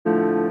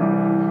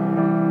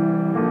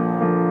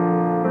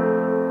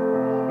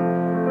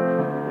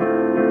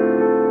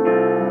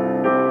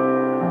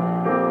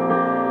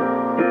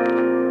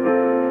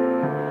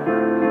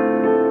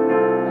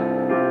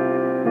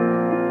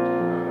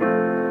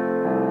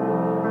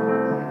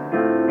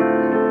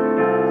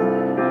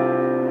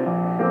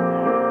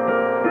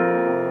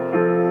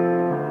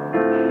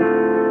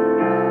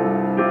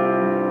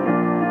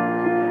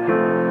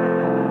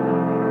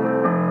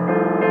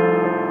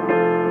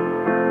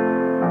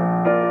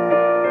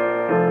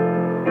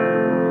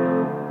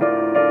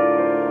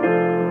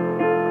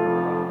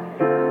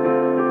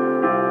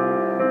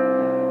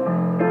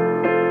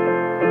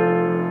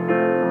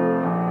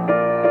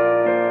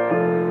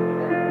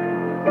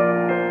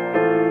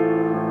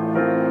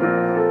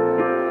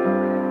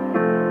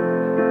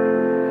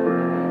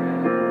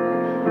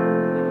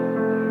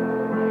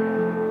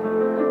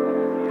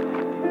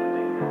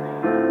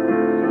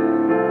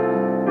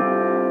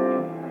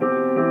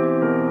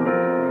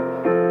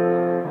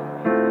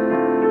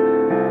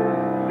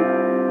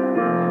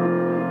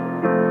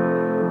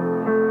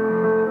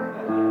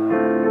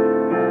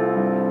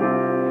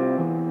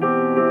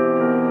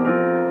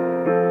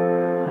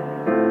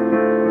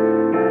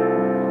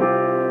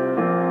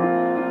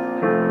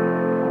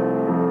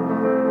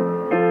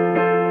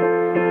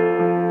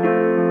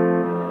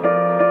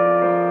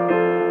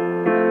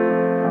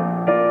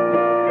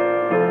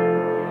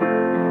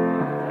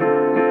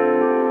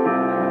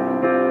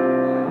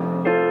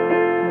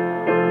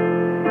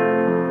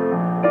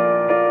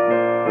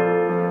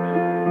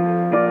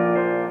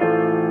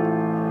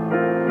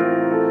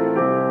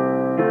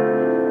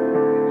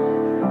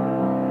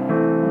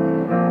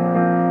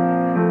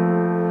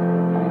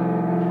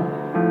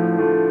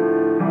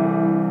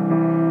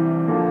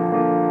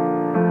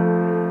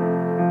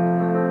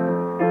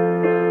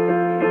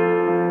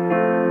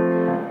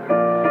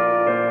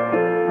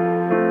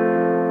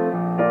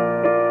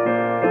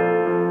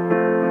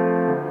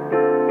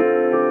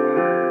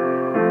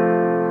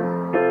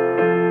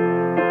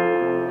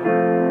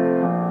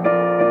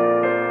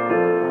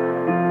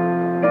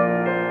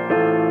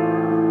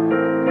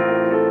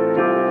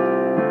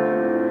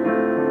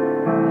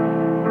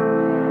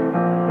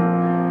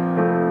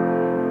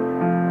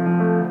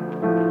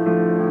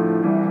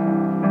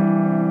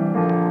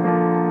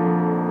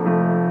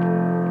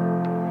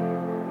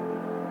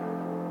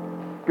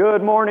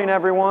Good morning,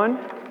 everyone.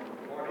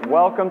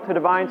 Welcome to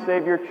Divine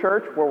Savior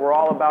Church, where we're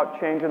all about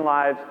changing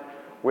lives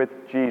with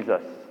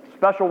Jesus.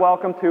 Special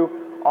welcome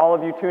to all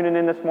of you tuning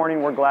in this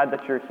morning. We're glad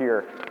that you're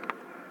here.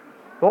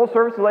 The whole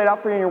service is laid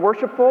out for you in your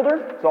worship folder.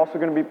 It's also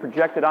going to be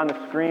projected on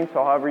the screen,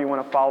 so however you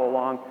want to follow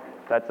along,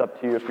 that's up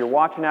to you. If you're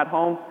watching at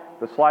home,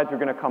 the slides are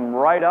going to come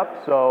right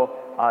up, so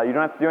you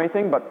don't have to do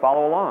anything but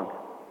follow along.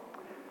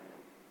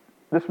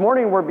 This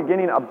morning, we're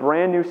beginning a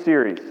brand new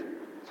series.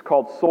 It's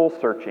called Soul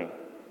Searching.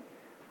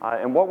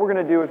 And what we're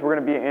going to do is we're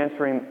going to be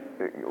answering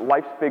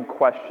life's big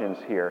questions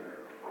here.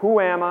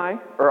 Who am I?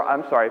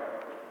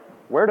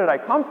 Where did I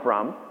come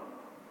from?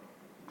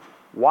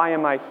 Why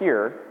am I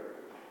here?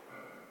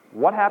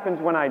 What happens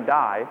when I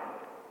die?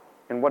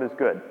 And what is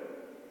good?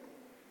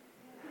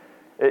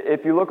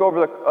 If you look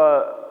over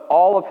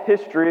all of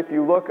history, if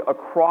you look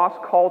across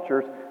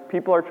cultures,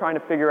 people are trying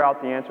to figure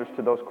out the answers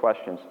to those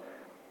questions.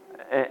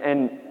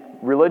 And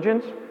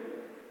religions,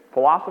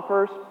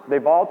 philosophers,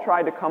 they've all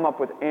tried to come up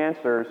with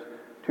answers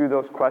to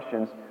those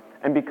questions.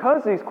 And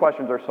because these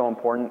questions are so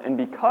important, and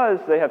because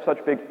they have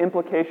such big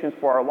implications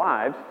for our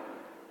lives,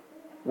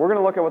 we're going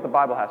to look at what the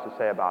Bible has to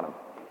say about them.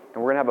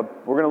 And we're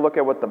going to look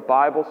at what the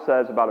Bible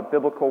says about a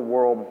biblical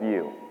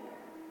worldview.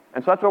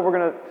 And so that's what we're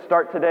going to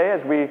start today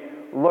as we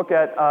look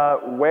at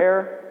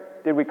where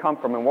did we come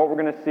from. And what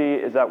we're going to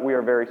see is that we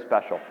are very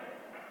special.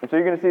 And so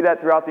you're going to see that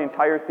throughout the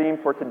entire theme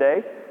for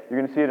today. You're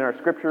going to see it in our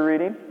scripture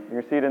reading. You're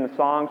going to see it in the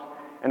songs.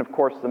 And of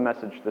course, the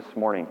message this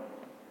morning.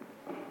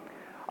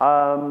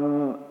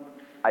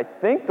 I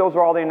think those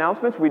are all the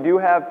announcements. We do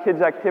have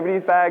kids'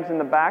 activities bags in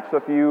the back, so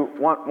if you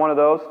want one of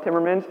those,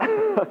 Timmermans,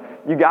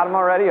 you got them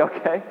already?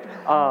 Okay.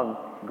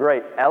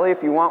 Great. Ellie,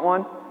 if you want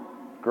one,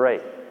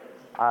 great.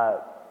 All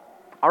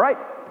right.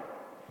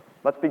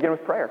 Let's begin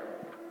with prayer.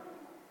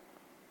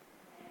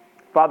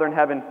 Father in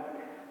heaven,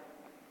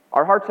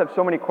 our hearts have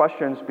so many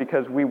questions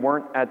because we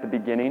weren't at the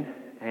beginning,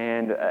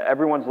 and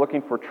everyone's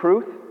looking for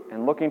truth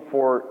and looking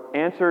for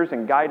answers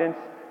and guidance.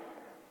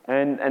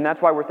 And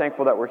that's why we're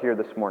thankful that we're here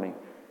this morning.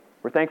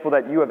 We're thankful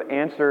that you have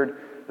answered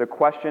the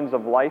questions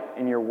of life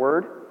in your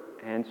word.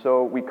 And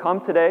so we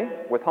come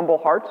today with humble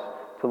hearts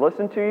to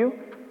listen to you,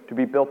 to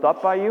be built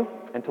up by you,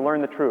 and to learn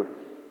the truth.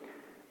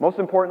 Most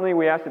importantly,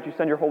 we ask that you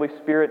send your Holy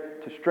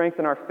Spirit to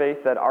strengthen our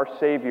faith that our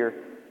Savior,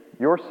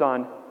 your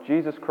Son,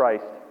 Jesus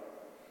Christ,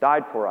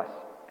 died for us.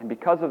 And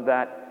because of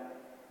that,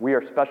 we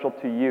are special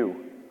to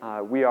you.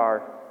 We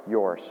are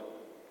yours.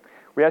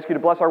 We ask you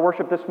to bless our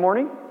worship this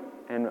morning.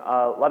 And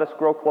let us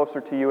grow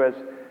closer to you as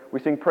we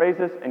sing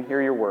praises and hear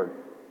your word.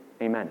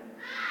 Amen.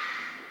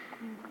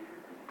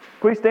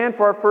 Please stand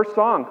for our first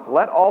song,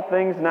 Let All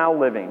Things Now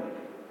Living.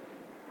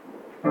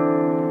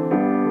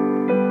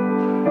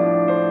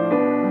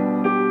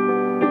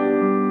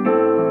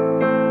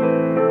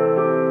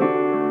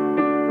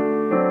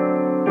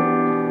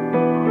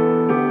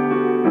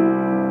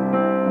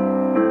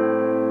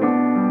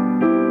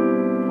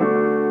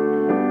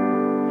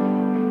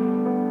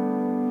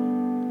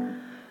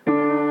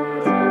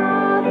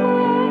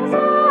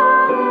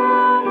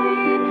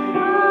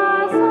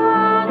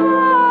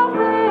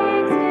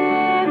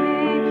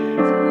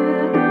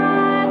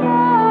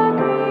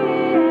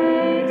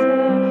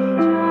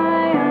 To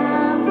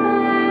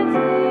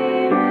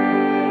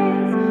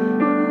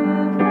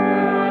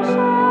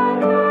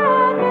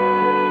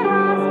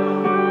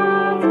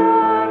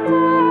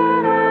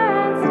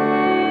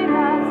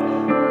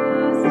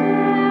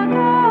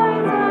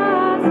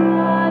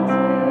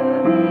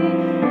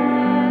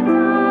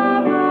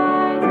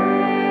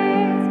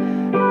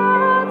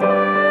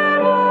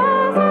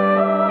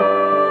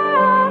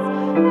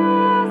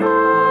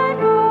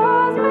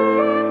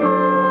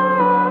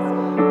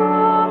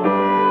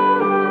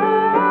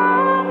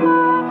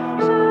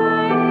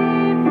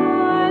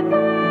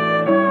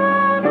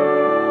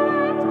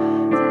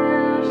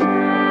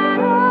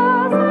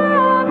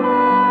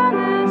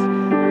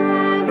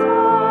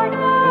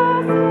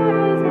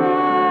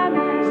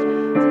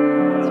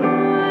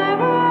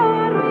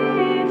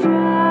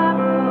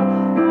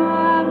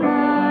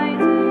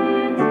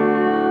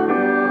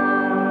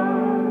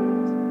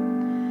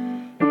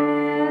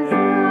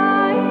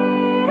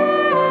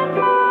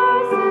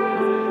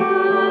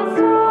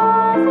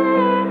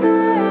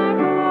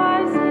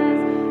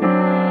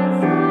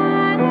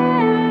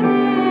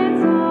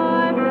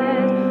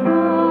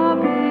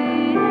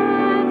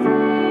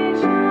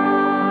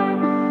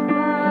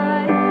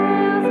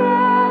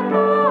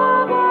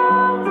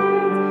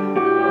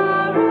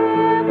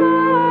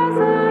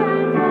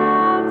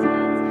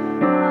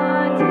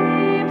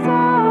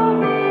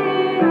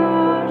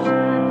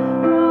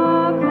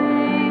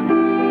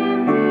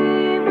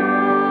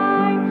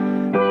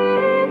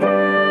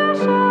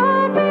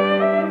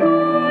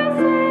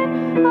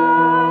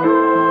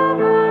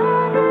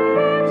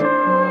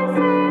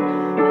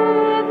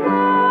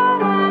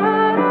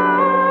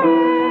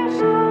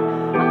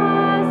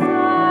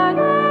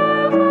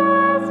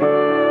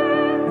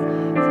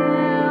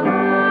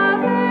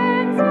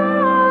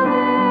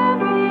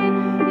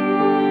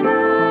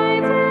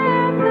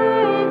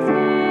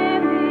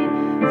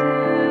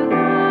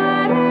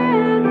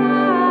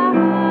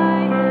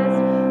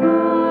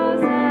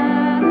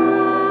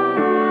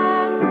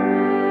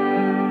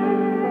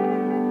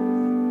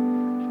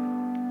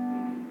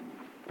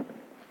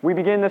We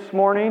begin this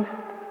morning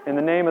in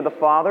the name of the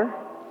Father,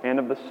 and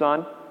of the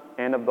Son,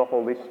 and of the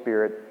Holy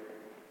Spirit.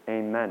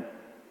 Amen.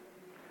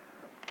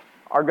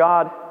 Our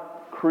God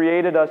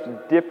created us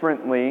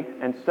differently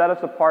and set us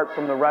apart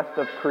from the rest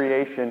of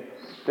creation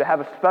to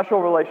have a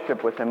special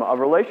relationship with Him, a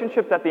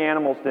relationship that the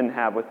animals didn't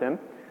have with Him,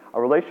 a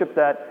relationship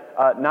that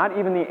not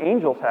even the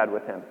angels had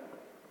with Him.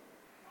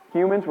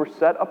 Humans were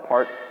set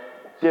apart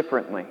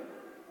differently.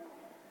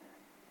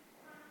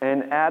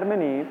 And Adam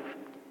and Eve,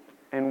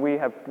 and we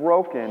have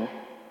broken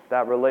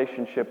that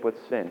relationship with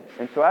sin.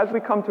 And so as we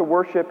come to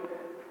worship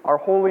our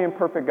holy and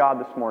perfect God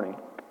this morning,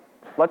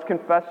 let's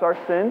confess our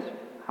sins,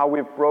 how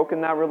we've broken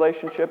that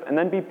relationship, and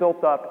then be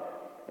built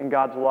up in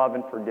God's love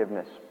and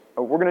forgiveness.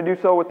 We're going to do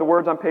so with the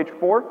words on page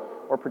 4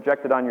 or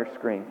projected on your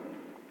screen.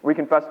 We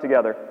confess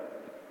together.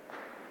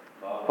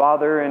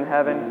 Father in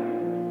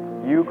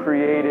heaven, you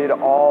created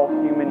all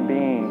human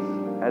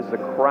beings as the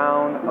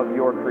crown of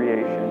your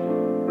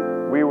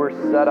creation. We were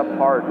set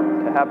apart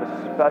to have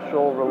a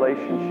special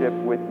relationship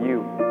with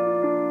you.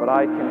 But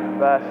I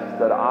confess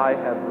that I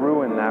have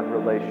ruined that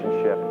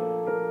relationship.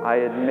 I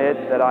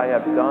admit that I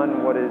have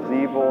done what is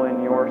evil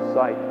in your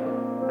sight,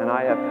 and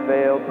I have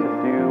failed to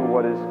do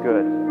what is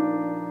good.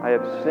 I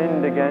have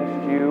sinned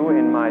against you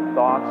in my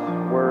thoughts,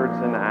 words,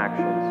 and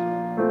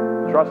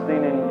actions.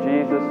 Trusting in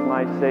Jesus,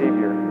 my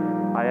Savior,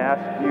 I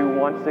ask you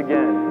once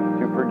again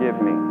to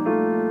forgive me.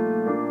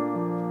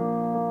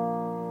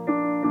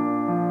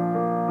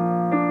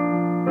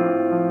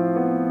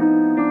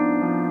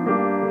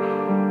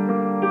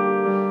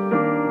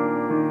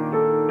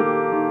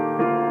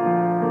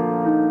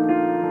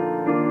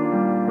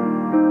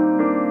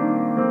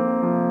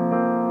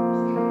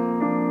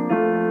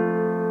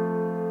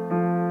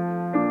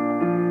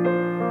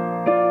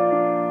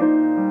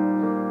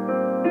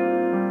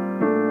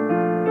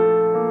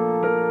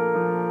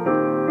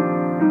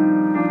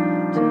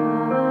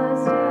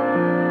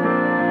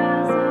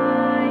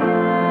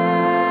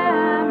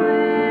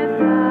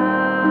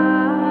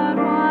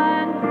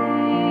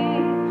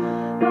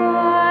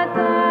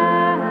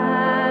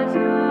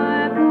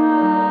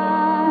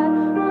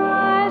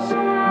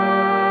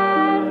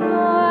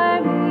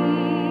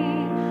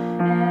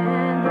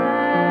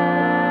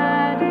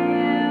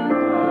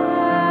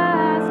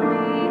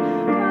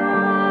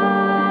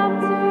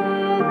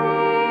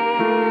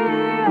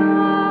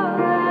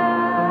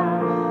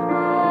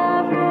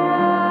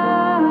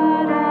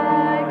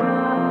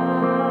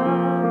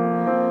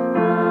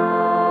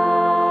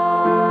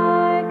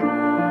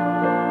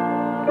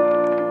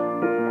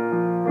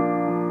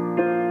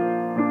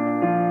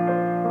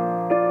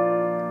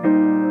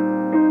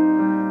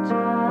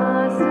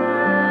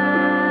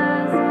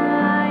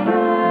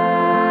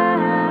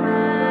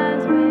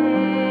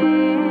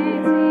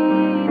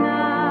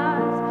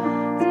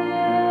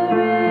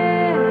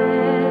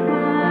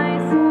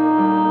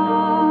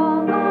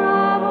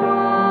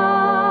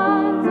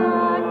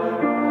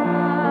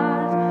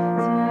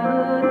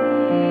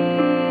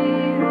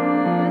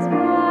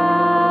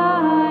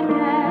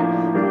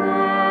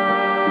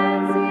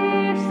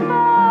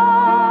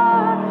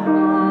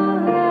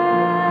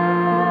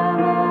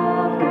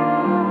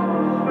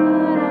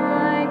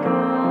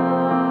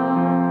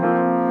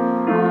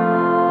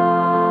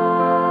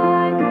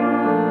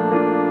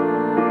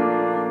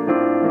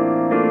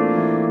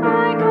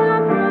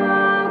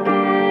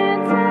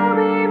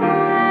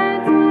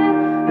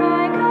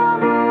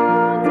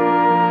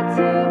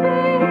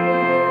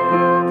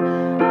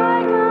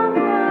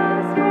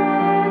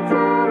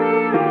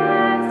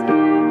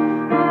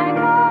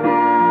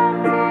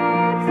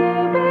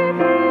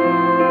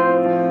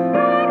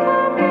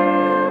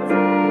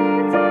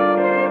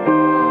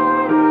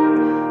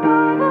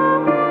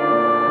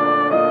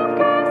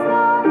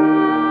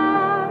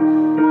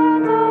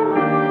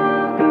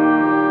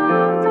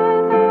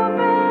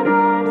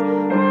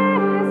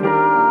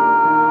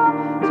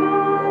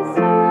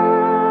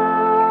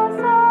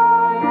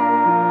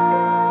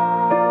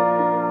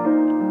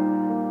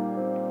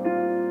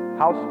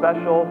 How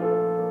special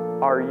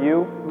are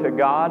you to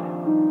God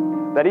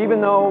that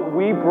even though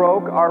we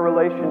broke our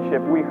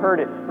relationship, we hurt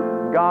it,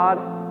 God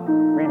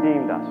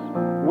redeemed us.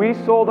 We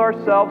sold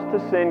ourselves to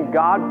sin.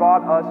 God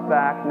bought us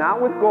back,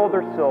 not with gold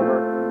or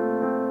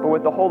silver, but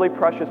with the holy,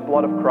 precious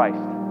blood of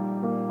Christ,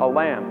 a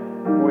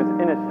lamb who is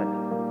innocent.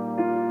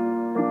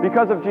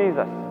 Because of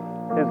Jesus,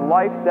 his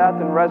life, death,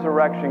 and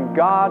resurrection,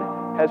 God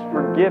has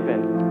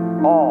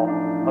forgiven all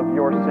of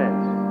your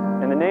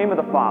sins. In the name of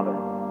the Father,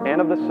 and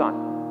of the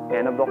Son,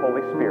 and of the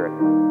Holy Spirit.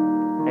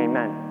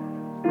 Amen.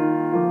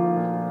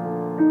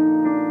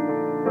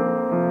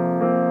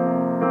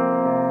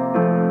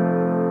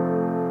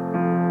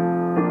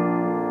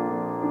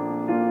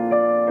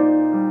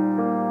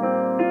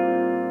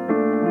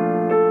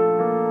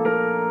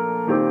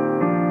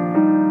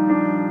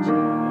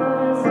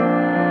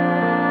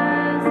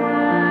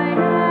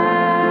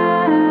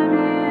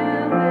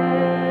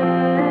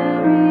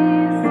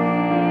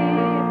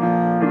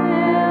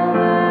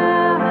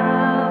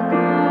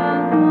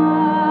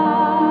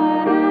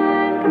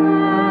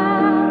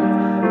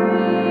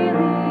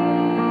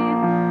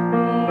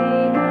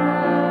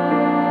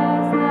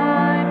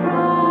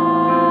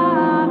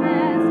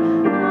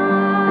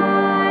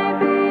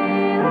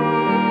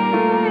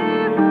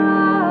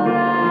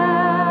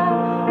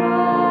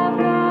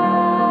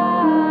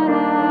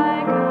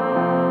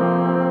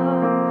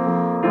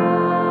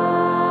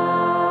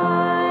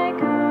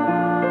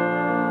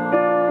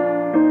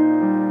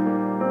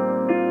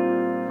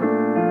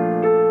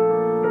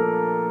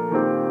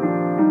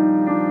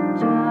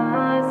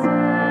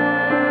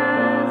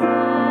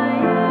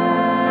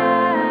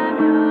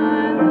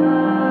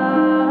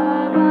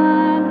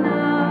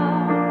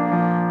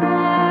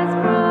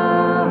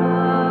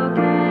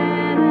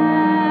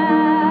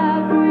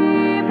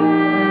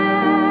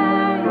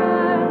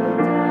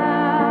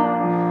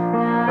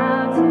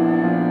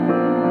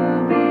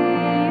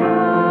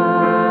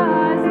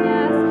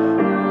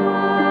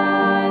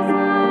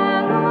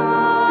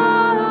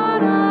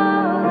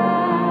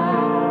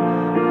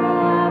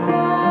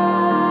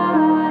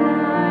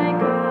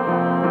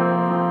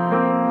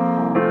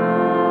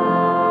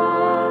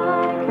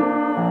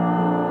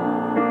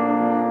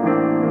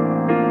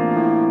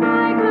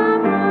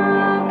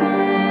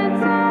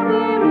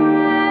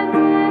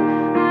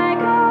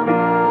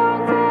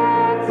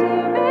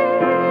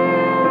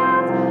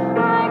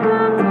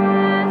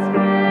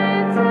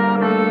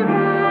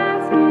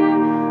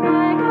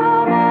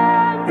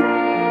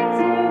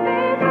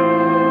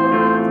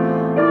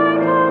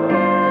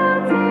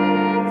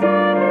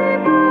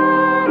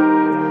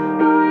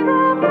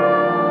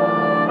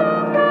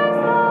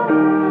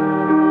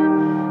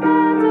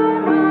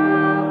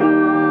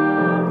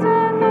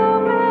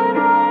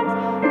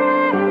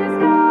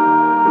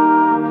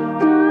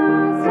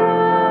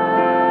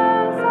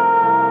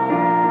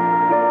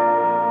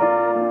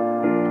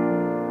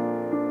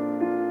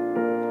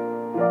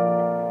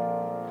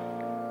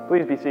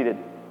 Please be seated.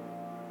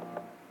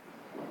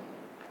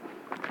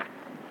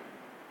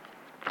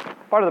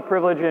 Part of the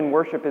privilege in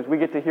worship is we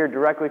get to hear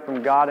directly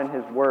from God and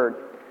His Word.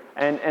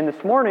 And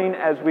this morning,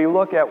 as we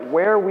look at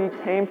where we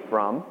came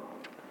from,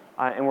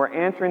 and we're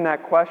answering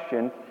that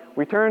question,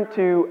 we turn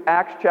to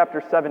Acts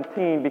chapter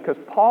 17 because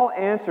Paul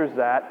answers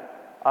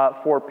that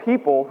for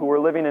people who were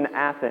living in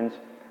Athens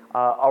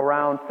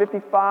around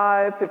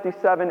 55,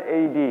 57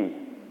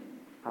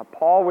 AD.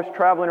 Paul was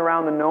traveling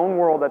around the known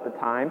world at the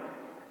time,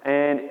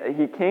 and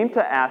he came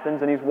to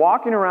Athens, and he's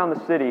walking around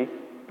the city,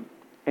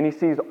 and he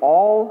sees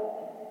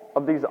all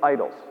of these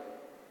idols.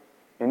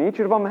 And each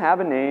of them have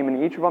a name,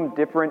 and each of them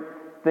different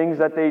things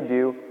that they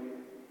do.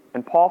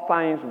 And Paul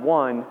finds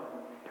one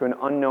to an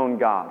unknown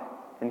God.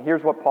 And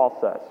here's what Paul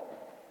says.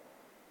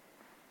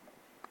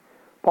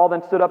 Paul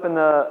then stood up in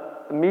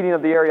the meeting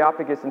of the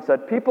Areopagus and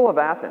said, "People of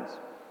Athens,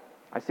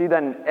 I see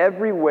that in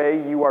every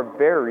way you are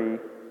very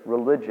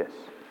religious.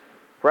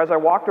 For as I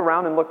walked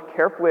around and looked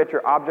carefully at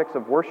your objects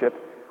of worship,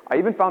 I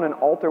even found an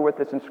altar with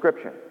this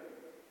inscription,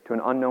 to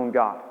an unknown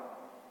God.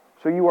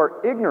 So you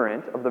are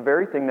ignorant of the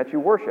very thing that you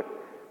worship.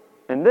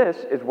 And this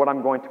is what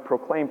I'm going to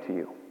proclaim to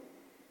you.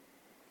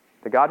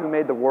 The God who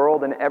made the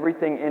world and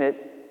everything in it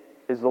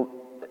is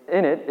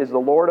the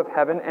Lord of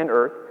heaven and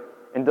earth,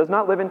 and does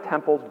not live in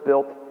temples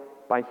built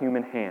by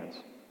human hands.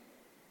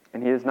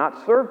 And he is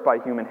not served by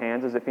human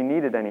hands as if he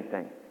needed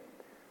anything.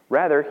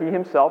 Rather, he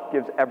himself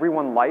gives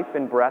everyone life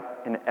and breath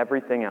and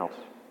everything else.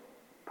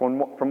 From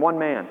one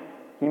man,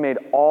 he made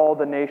all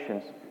the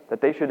nations, that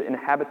they should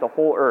inhabit the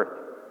whole earth.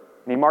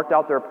 And he marked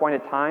out their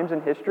appointed times in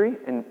history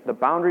and the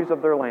boundaries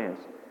of their lands.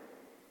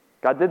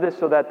 God did this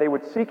so that they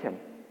would seek him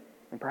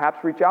and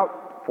perhaps reach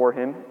out for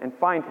him and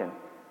find him,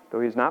 though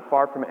he is not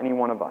far from any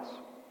one of us.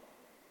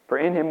 For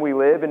in him we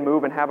live and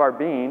move and have our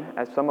being,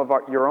 as some of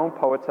your own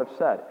poets have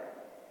said.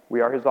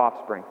 We are his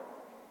offspring.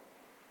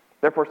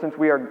 Therefore, since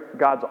we are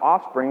God's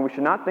offspring, we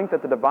should not think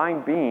that the divine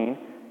being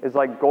is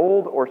like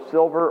gold or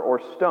silver or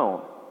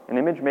stone, an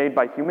image made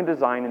by human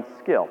design and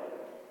skill.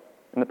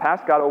 In the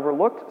past, God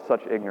overlooked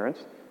such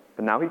ignorance,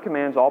 but now he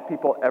commands all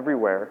people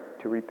everywhere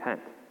to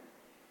repent.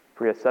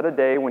 For he has set a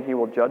day when he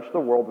will judge the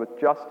world with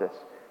justice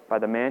by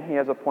the man he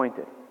has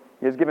appointed.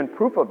 He has given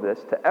proof of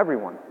this to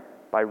everyone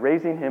by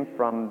raising him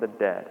from the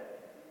dead."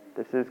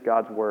 This is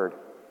God's word.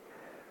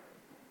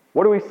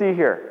 What do we see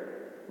here?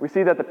 We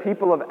see that the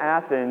people of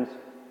Athens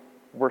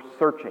were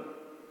searching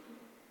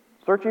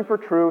for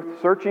truth,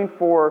 searching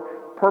for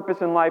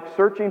purpose in life,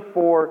 searching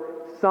for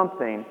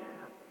something.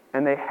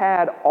 And they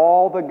had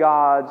all the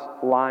gods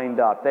lined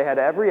up. They had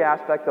every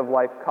aspect of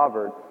life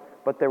covered,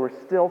 but there was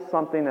still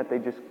something that they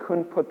just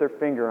couldn't put their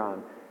finger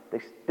on.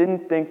 They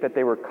didn't think that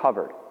they were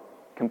covered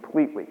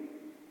completely.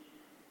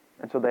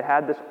 And so they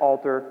had this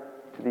altar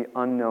to the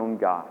unknown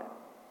God.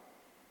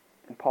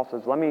 And Paul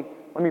says, let me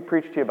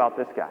preach to you about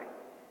this guy.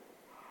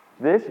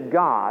 This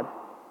God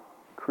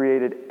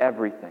created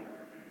everything.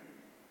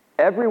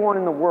 Everyone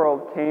in the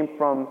world came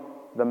from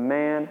the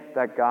man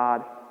that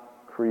God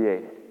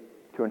created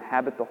to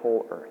inhabit the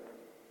whole earth.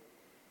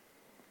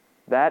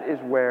 That is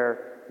where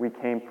we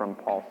came from,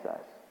 Paul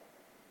says.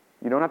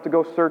 You don't have to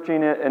go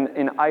searching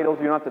in idols.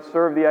 You don't have to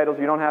serve the idols.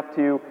 You don't have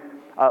to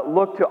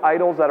look to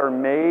idols that are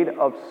made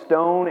of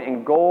stone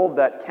and gold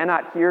that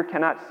cannot hear,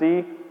 cannot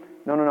see.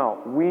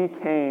 No. We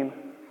came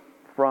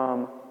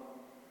from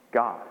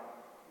God.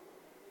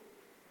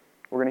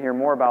 We're going to hear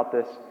more about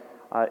this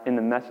in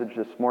the message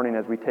this morning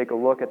as we take a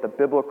look at the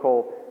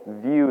biblical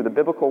view, the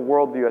biblical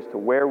worldview as to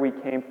where we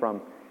came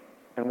from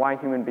and why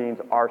human beings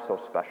are so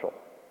special.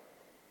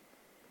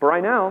 But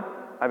right now,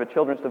 I have a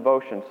children's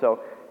devotion.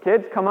 So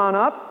kids, come on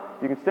up.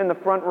 You can sit in the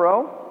front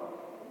row.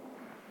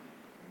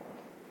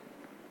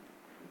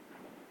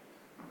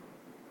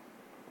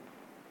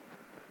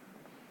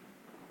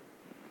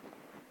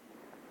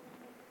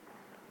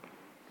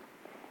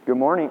 Good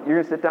morning. You're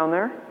going to sit down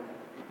there?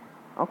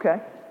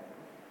 Okay.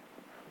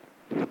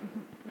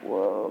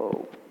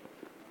 Whoa.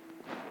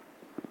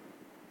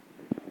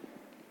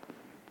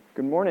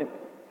 Good morning.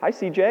 Hi,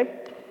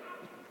 CJ.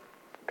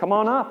 Come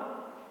on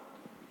up.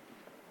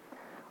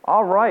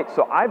 All right,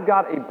 so I've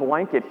got a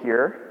blanket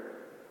here.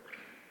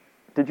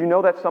 Did you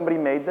know that somebody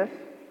made this?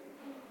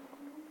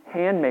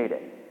 Handmade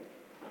it.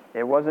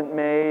 It wasn't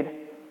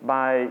made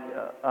by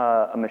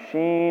a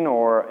machine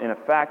or in a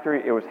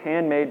factory. It was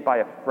handmade by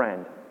a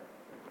friend.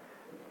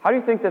 How do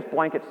you think this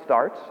blanket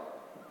starts?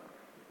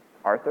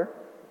 Arthur?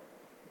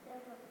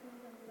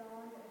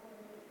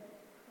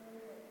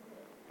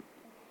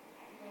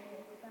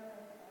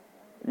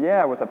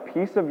 Yeah, with a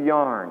piece of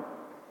yarn.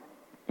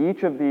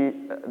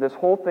 This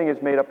whole thing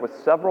is made up with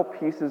several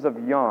pieces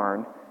of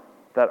yarn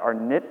that are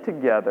knit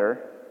together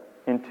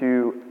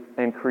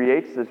and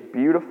creates this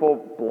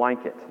beautiful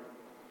blanket.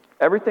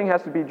 Everything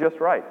has to be just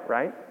right?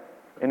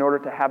 In order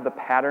to have the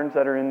patterns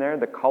that are in there,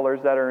 the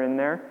colors that are in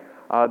there.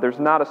 There's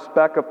not a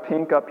speck of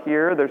pink up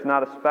here. There's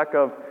not a speck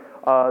of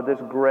this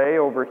gray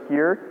over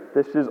here.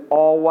 This is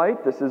all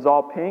white. This is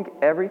all pink.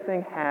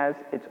 Everything has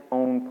its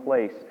own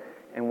place.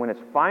 And when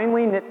it's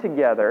finally knit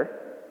together,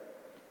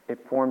 it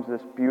forms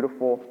this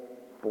beautiful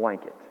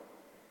blanket.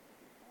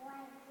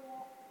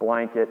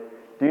 blanket.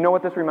 Do you know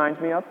what this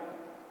reminds me of?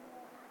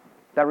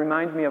 That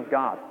reminds me of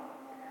God.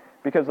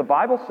 Because the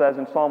Bible says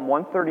in Psalm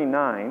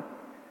 139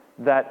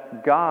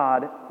 that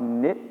God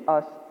knit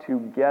us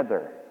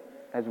together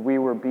as we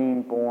were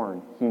being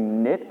born. He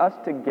knit us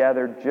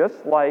together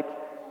just like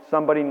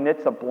somebody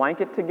knits a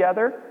blanket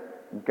together.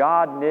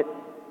 God knit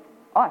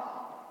us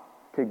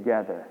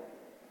together.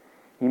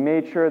 He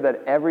made sure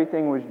that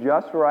everything was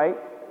just right,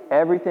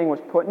 everything was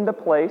put into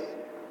place,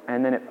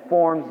 and then it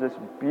forms this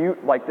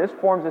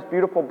forms this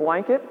beautiful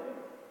blanket.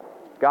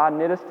 God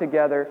knit us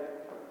together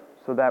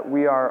so that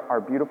we are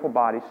our beautiful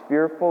bodies,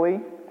 fearfully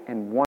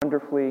and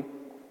wonderfully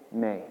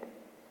made.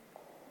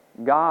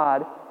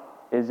 God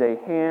is a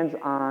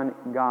hands-on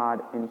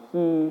God, and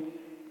He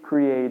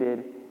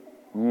created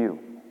you,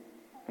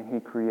 and He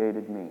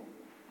created me.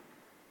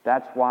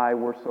 That's why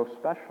we're so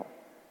special.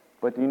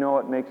 But do you know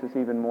what makes us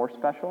even more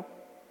special?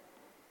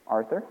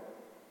 Arthur?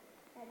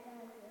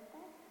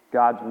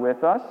 God's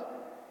with us.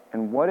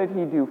 And what did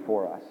He do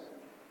for us?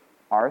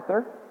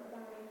 Arthur?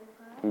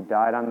 He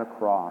died on the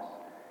cross.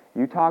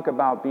 You talk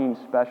about being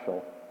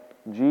special.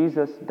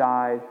 Jesus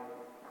died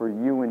for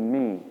you and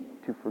me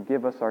to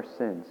forgive us our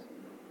sins.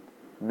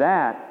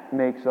 That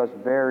makes us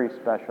very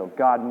special.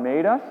 God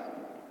made us,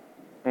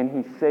 and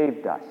He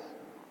saved us.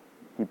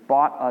 He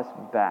bought us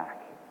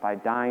back by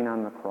dying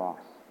on the cross.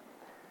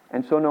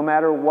 And so no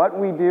matter what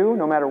we do,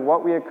 no matter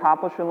what we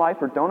accomplish in life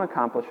or don't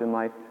accomplish in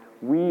life,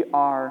 we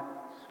are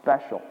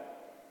special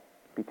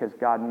because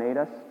God made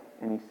us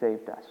and He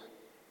saved us.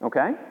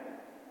 Okay?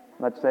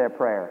 Let's say a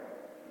prayer.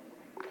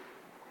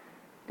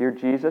 Dear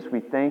Jesus,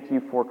 we thank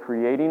You for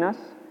creating us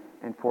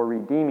and for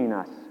redeeming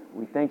us.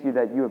 We thank You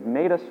that You have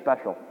made us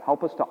special.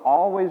 Help us to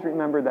always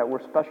remember that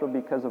we're special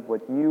because of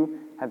what You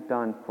have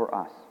done for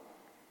us.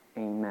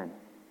 Amen.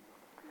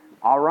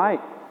 All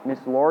right, Miss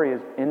Lori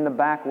is in the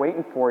back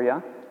waiting for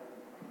you,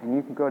 and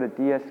you can go to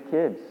DS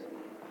Kids.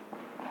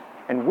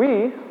 And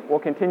we will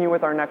continue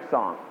with our next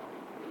song.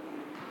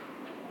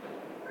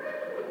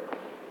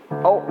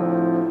 Oh,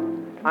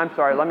 I'm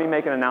sorry, let me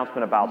make an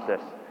announcement about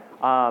this.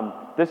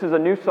 This is a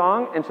new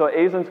song, and so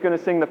Aizen's going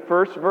to sing the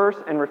first verse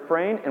and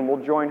refrain, and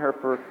we'll join her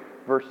for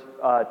verse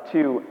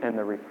 2 and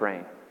the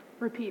refrain.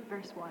 Repeat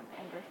verse 1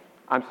 and verse.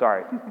 I'm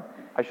sorry.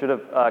 I should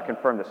have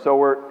confirmed this.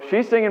 So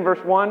she's singing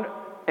verse 1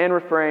 and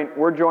refrain.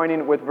 We're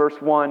joining with verse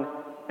 1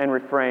 and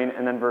refrain,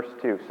 and then verse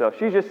 2. So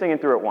she's just singing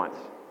through it once.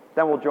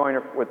 Then we'll join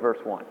her with verse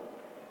 1.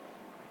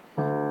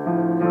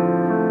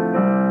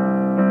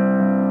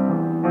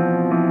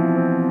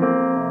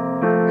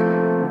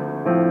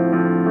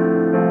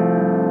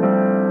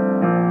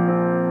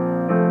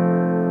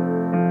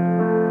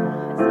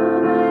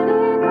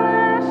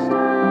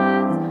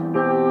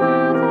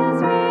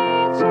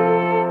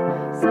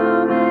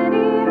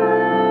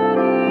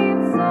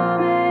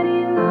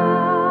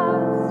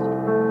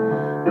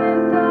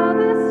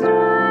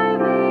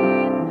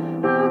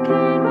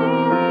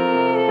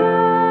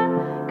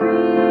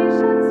 Creation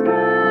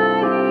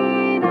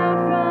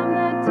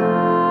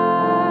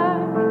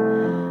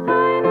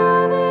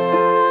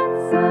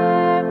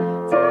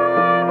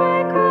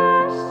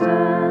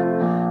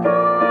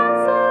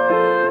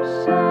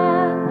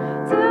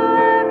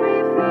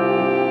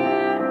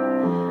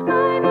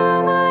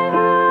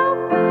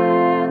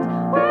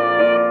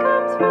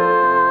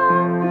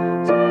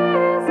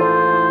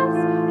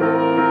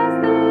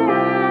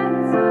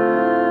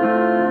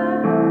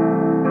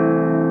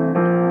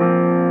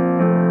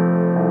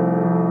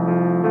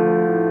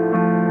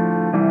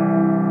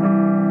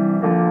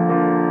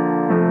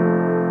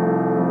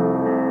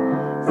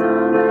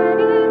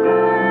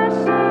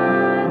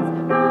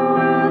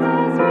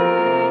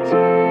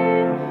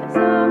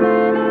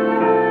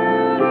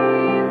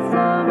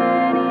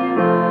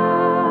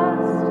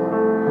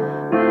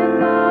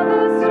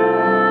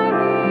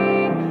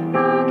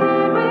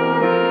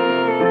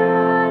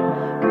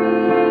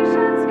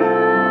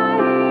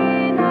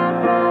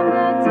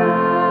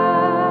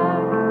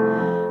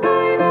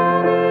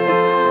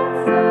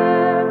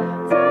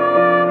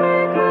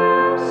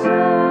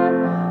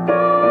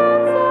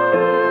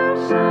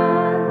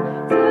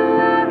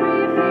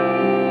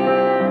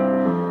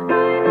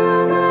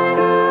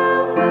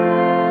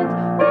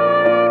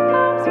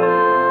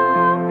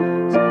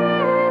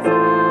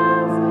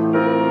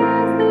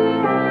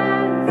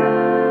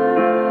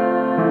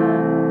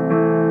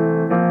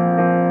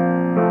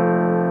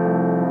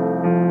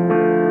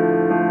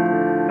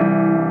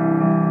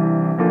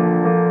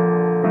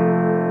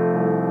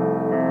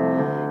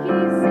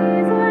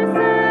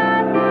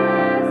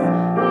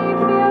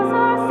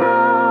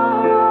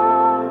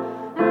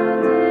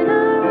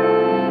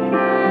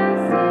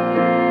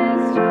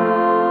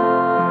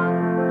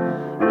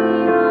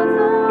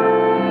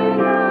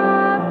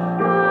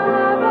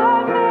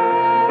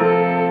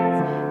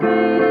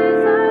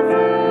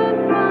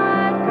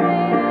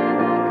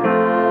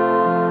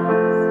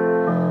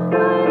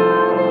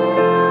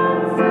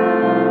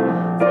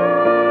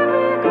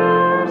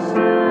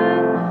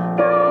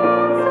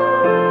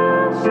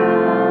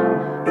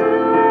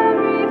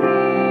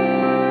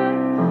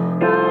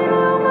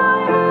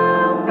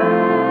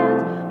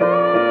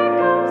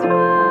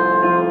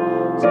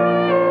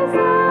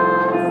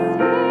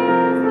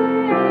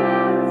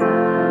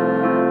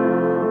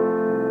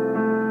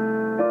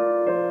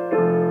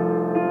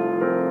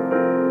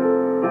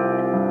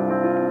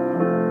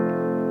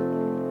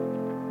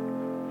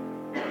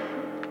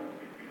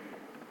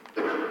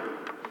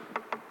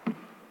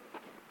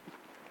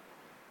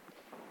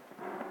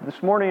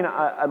This morning,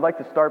 I'd like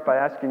to start by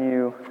asking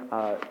you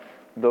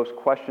those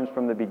questions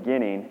from the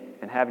beginning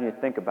and having you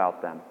think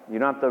about them. You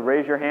don't have to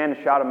raise your hand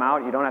and shout them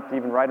out. You don't have to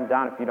even write them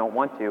down if you don't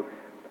want to.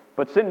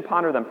 But sit and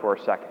ponder them for a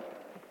second.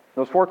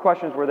 Those 4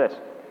 questions were this: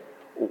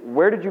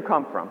 where did you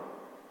come from?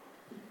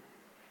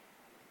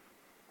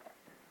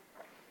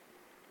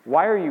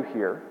 Why are you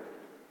here?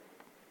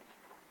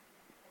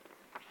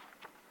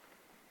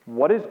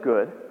 What is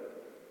good?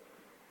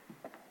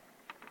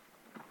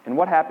 And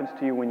what happens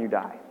to you when you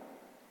die?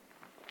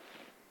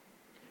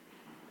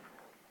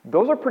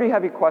 Those are pretty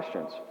heavy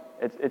questions.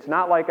 It's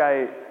not like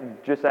I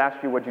just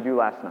asked you what you do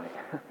last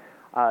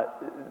night.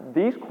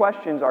 These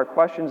questions are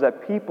questions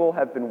that people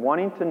have been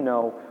wanting to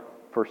know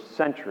for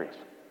centuries.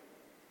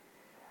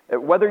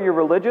 Whether you're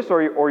religious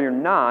or you're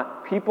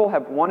not, people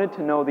have wanted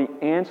to know the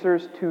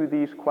answers to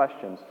these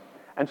questions.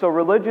 And so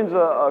religions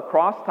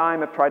across time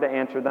have tried to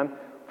answer them.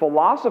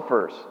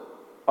 Philosophers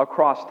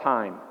across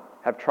time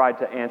have tried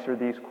to answer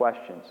these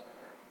questions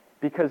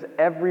because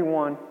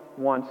everyone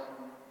wants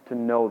to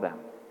know them.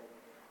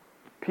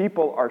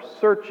 People are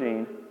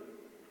searching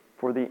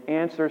for the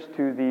answers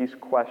to these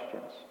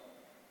questions.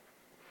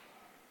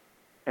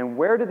 And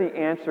where do the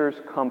answers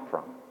come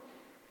from?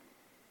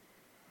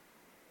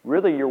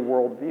 Really, your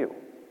worldview.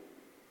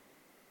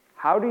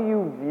 How do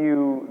you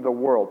view the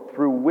world?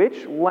 Through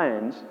which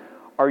lens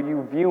are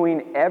you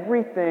viewing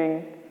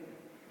everything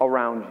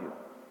around you?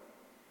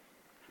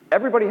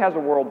 Everybody has a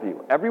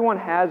worldview. Everyone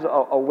has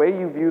a way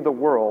you view the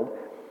world,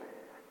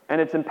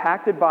 and it's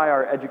impacted by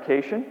our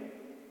education,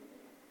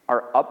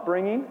 our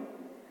upbringing.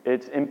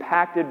 It's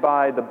impacted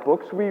by the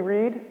books we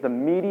read, the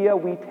media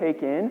we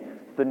take in,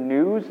 the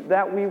news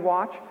that we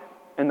watch,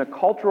 and the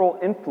cultural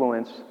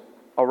influence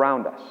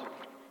around us.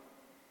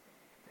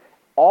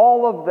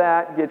 All of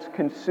that gets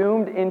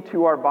consumed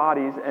into our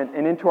bodies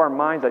and into our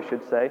minds, I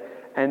should say,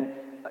 and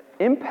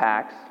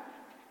impacts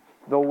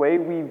the way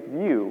we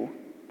view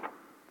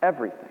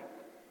everything.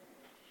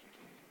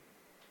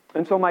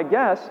 And so my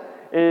guess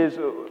is,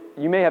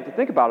 you may have to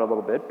think about it a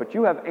little bit, but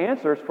you have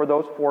answers for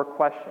those 4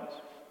 questions.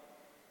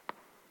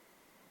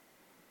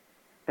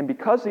 And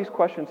because these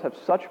questions have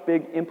such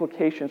big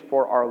implications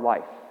for our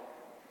life,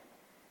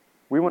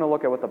 we want to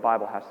look at what the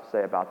Bible has to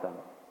say about them.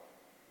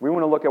 We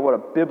want to look at what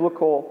a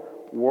biblical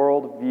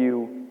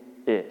worldview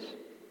is.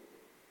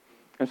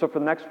 And so for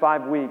the next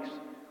 5 weeks,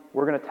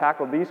 we're going to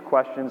tackle these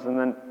questions, and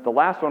then the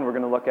last one we're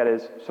going to look at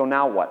is, so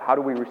now what? How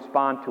do we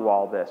respond to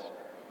all this?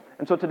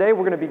 And so today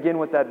we're going to begin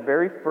with that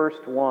very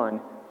first one: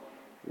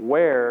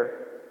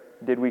 where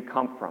did we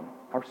come from?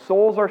 Our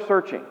souls are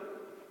searching.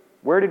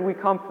 Where did we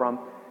come from?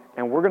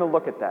 And we're going to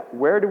look at that.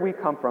 Where did we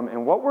come from?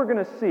 And what we're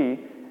going to see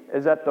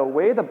is that the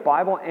way the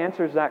Bible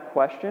answers that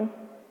question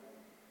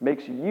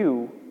makes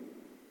you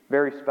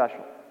very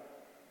special.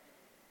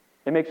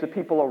 It makes the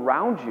people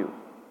around you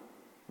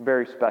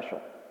very special.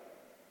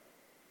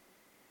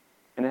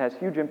 And it has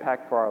huge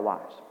impact for our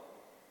lives.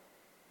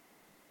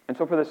 And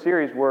so for this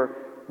series, we're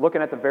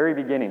looking at the very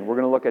beginning. We're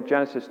going to look at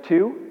Genesis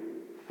 2,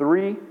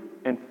 3,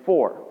 and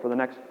 4 for the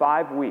next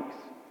 5 weeks.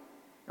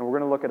 And we're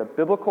going to look at a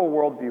biblical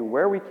worldview,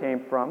 where we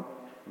came from,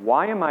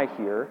 why am I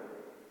here,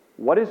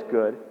 what is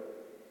good,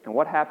 and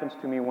what happens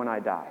to me when I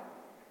die.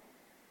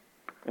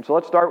 And so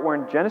let's start. We're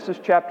in Genesis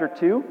chapter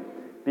 2,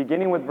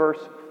 beginning with verse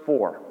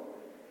 4.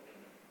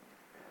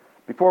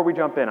 Before we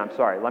jump in,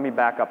 let me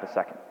back up a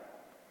second.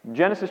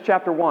 Genesis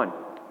chapter 1,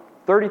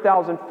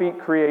 30,000 feet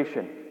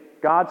creation.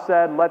 God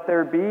said, let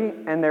there be,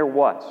 and there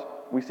was.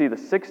 We see the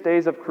 6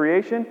 days of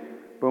creation.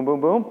 Boom,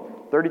 boom, boom.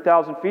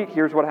 30,000 feet.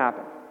 Here's what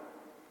happened.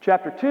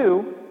 Chapter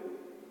 2,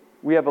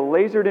 we have a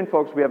lasered in,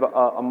 folks. We have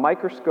a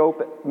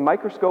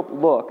microscope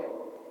look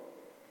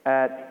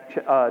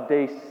at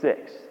day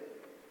 6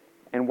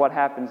 and what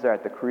happens there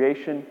at the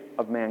creation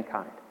of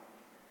mankind.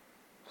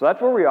 So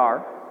that's where we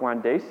are. We're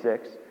on day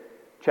 6.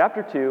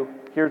 Chapter 2,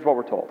 here's what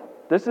we're told.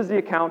 This is the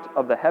account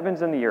of the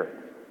heavens and the earth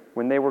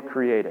when they were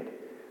created,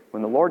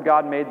 when the Lord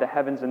God made the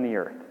heavens and the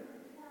earth.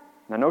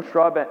 Now no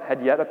shrub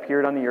had yet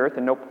appeared on the earth,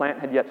 and no plant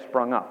had yet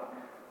sprung up.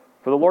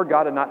 For the Lord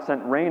God had not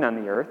sent rain on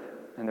the earth,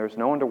 and there was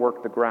no one to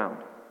work the ground.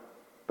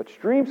 But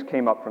streams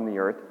came up from the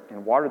earth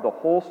and watered the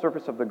whole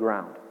surface of the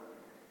ground.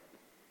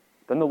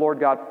 Then the Lord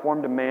God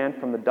formed a man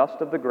from the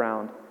dust of the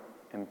ground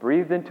and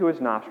breathed into his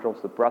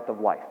nostrils the breath of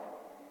life,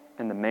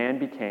 and the man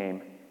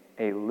became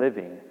a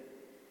living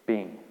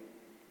being.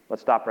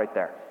 Let's stop right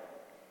there.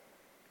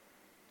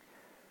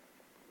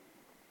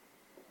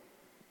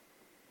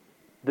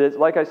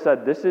 Like I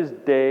said, this is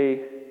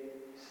day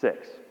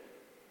 6.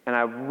 And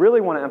I really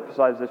want to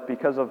emphasize this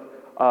because of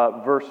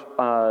verse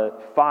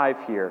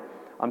 5 here.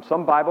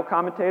 Some Bible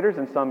commentators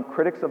and some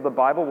critics of the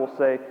Bible will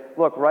say,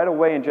 look, right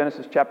away in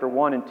Genesis chapter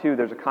 1 and 2,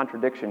 there's a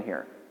contradiction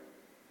here.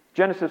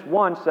 Genesis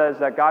 1 says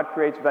that God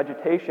creates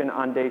vegetation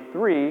on day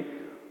 3,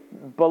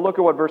 but look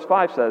at what verse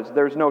 5 says.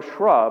 There's no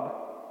shrub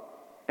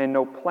and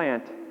no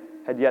plant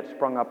had yet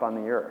sprung up on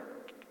the earth.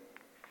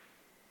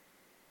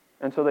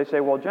 And so they say,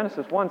 well,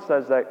 Genesis 1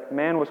 says that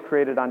man was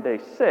created on day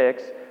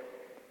 6,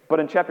 but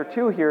in chapter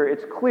 2 here,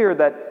 it's clear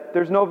that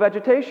there's no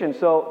vegetation,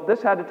 so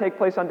this had to take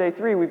place on day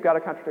 3. We've got a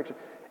contradiction.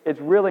 It's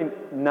really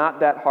not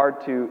that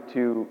hard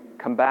to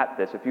combat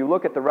this. If you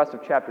look at the rest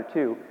of chapter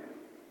 2,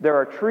 there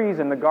are trees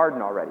in the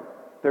garden already.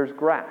 There's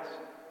grass.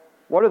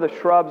 What are the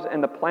shrubs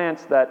and the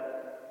plants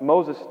that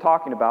Moses is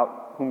talking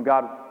about, whom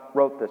God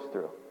wrote this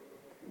through?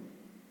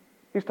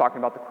 He's talking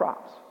about the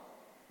crops.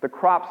 The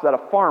crops that a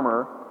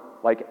farmer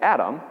like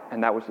Adam,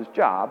 and that was his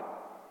job,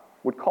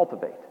 would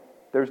cultivate.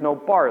 There's no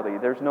barley,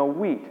 there's no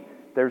wheat,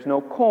 there's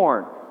no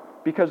corn,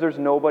 because there's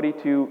nobody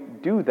to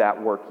do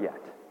that work yet.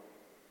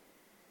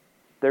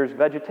 There's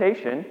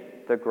vegetation,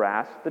 the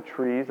grass, the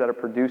trees that are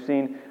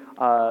producing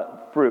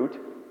fruit,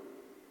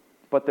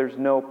 but there's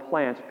no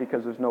plants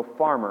because there's no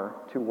farmer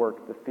to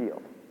work the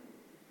field.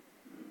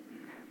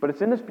 But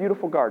it's in this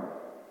beautiful garden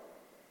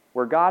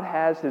where God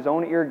has his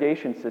own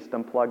irrigation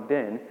system plugged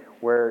in,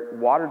 where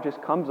water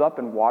just comes up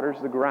and waters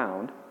the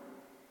ground,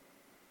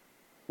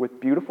 with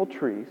beautiful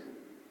trees,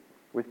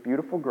 with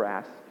beautiful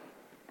grass,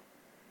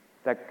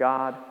 that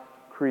God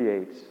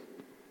creates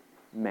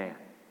man.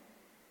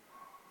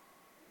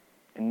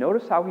 And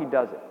notice how he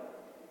does it.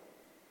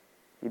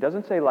 He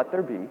doesn't say, "Let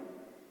there be,"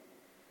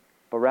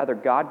 but rather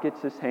God gets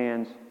his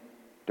hands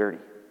dirty.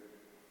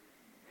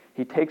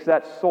 He takes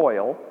that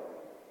soil,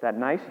 that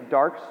nice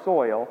dark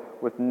soil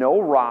with no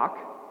rock,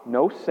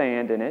 no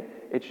sand in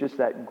it, it's just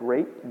that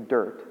great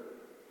dirt,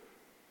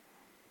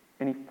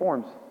 and he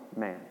forms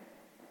man.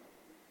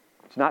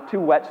 It's not too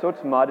wet, so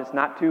it's mud. It's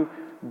not too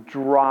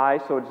dry,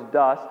 so it's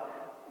dust.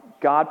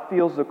 God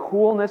feels the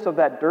coolness of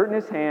that dirt in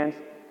his hands,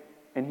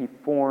 and he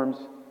forms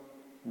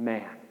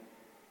man.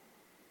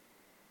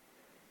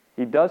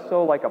 He does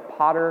so like a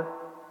potter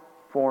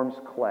forms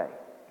clay,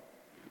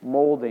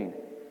 molding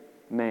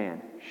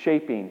man,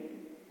 shaping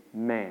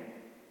man,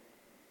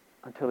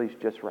 until he's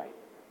just right.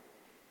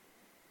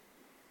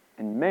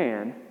 And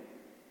man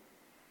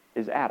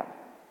is Adam.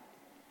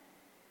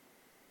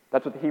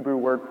 That's what the Hebrew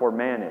word for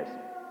man is,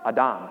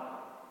 Adam.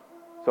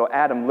 So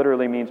Adam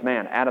literally means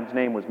man. Adam's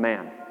name was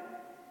man,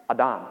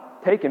 Adam.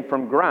 Taken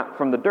from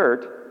the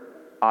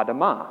dirt,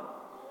 Adamah,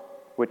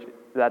 which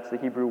that's the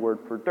Hebrew word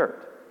for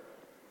dirt.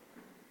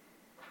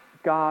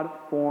 God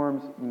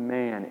forms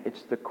man.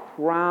 It's the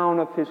crown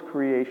of his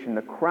creation,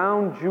 the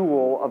crown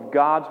jewel of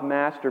God's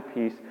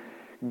masterpiece.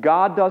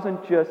 God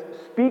doesn't just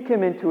speak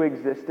him into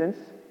existence,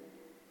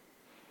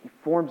 he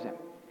forms him.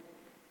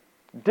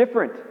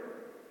 Different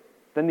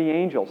than the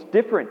angels,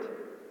 different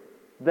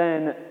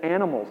than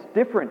animals,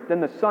 different than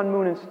the sun,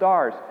 moon, and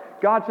stars.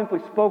 God simply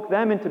spoke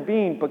them into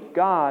being, but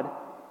God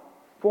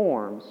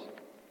forms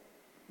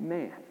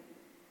man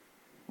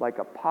like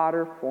a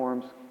potter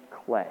forms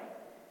clay.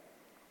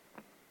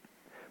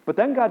 But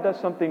then God does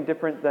something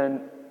different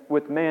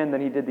with man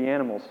than he did the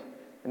animals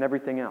and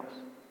everything else.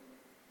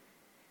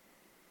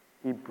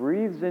 He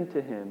breathes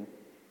into him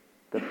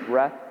the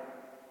breath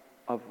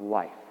of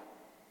life.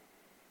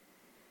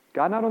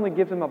 God not only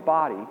gives him a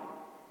body,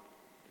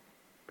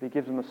 but he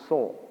gives him a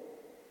soul.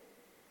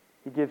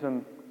 He gives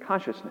him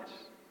consciousness,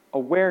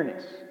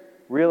 awareness,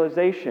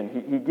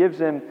 realization. He gives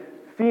him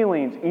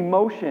feelings,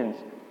 emotions.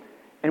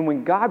 And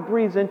when God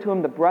breathes into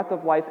him the breath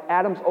of life,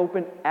 Adam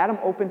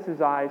opens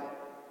his eyes,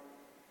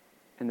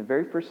 and the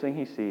very first thing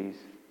he sees,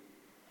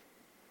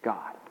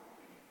 God.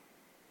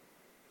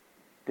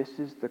 This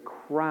is the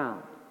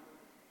crown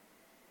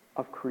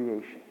of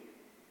creation.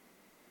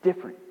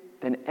 Different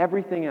than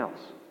everything else.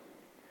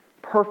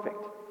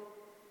 Perfect.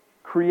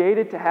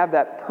 Created to have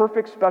that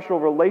perfect special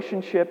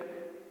relationship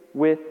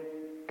with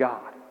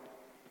God.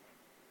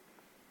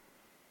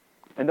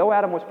 And though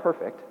Adam was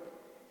perfect,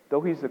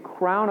 though he's the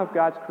crown of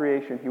God's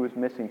creation, he was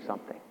missing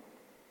something.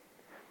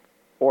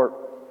 Or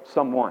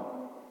someone.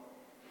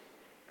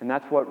 And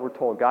that's what we're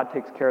told. God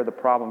takes care of the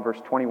problem.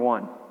 Verse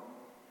 21.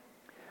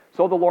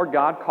 So the Lord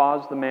God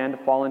caused the man to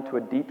fall into a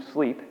deep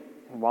sleep,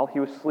 and while he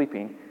was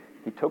sleeping,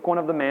 he took one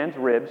of the man's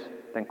ribs,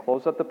 then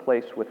closed up the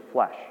place with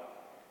flesh.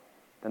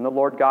 Then the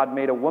Lord God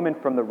made a woman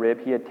from the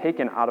rib he had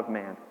taken out of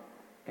man,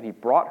 and he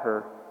brought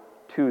her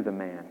to the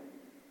man.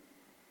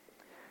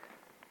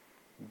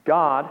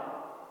 God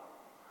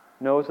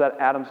knows that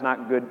Adam's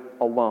not good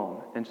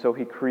alone, and so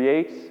he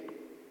creates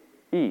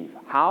Eve.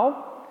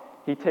 How?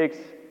 He takes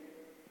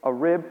a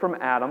rib from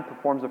Adam,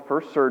 performs the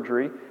first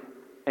surgery,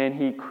 and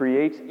he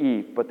creates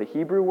Eve. But the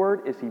Hebrew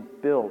word is he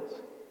builds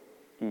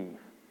Eve.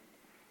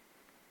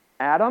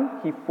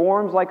 Adam, he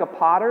forms like a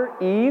potter.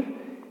 Eve,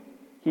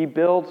 he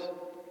builds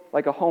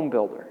like a home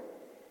builder,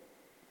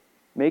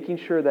 making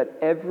sure that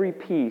every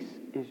piece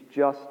is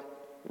just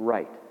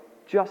right,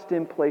 just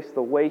in place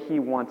the way he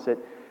wants it.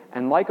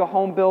 And like a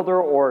home builder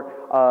or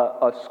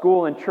a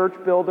school and church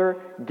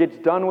builder gets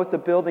done with the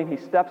building, he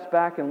steps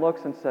back and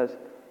looks and says,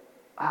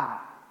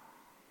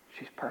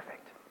 she's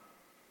perfect,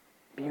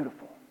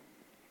 beautiful.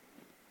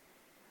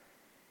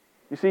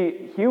 You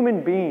see,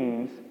 human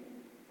beings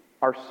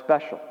are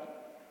special.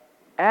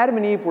 Adam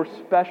and Eve were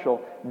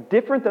special,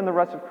 different than the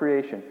rest of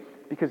creation,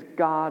 because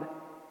God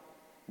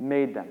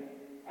made them.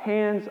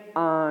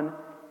 Hands-on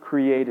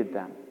created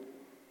them.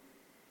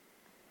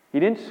 He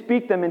didn't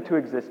speak them into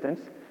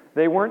existence.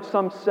 They weren't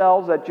some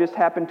cells that just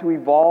happened to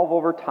evolve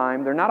over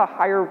time. They're not a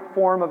higher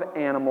form of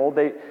animal.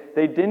 They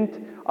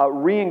didn't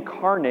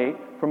reincarnate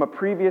from a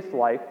previous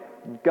life.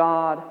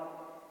 God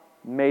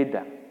made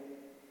them.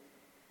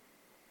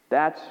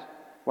 That's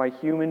why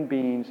human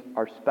beings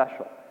are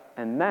special.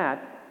 And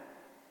that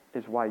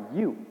is why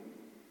you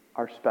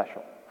are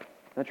special.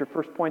 That's your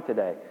first point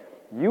today.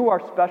 You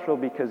are special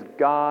because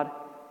God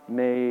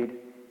made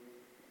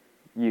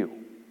you.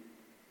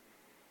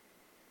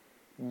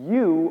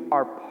 You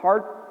are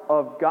part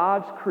of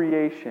God's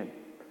creation,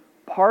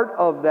 part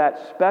of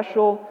that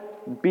special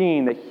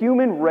being, the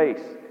human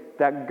race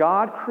that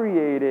God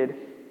created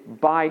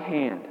by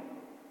hand.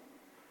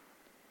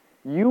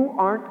 You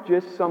aren't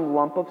just some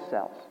lump of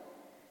cells.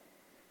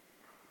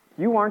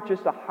 You aren't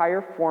just a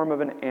higher form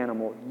of an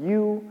animal.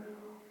 You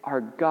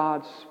are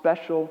God's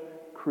special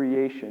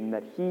creation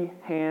that He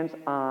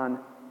hands-on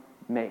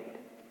made.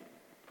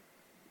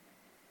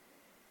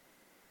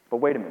 But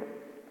wait a minute.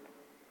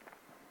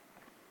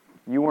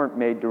 You weren't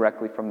made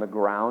directly from the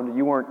ground.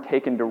 You weren't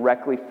taken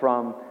directly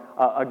from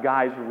a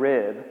guy's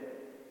rib.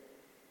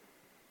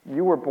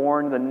 You were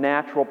born the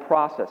natural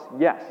process,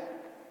 yes.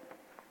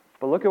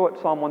 But look at what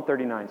Psalm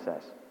 139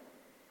 says.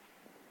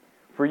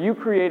 For you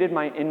created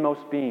my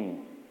inmost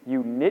being.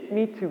 You knit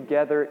me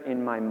together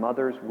in my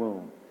mother's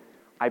womb.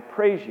 I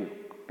praise you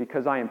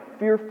because I am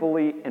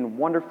fearfully and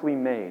wonderfully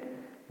made.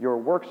 Your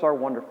works are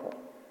wonderful.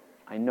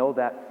 I know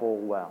that full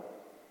well.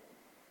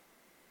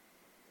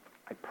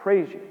 I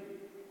praise you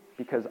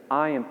because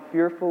I am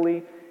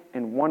fearfully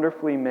and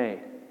wonderfully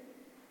made.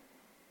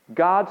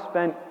 God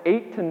spent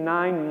 8 to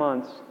 9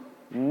 months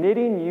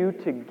knitting you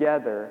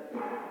together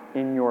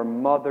in your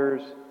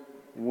mother's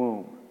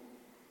womb.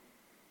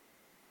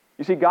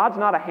 You see, God's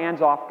not a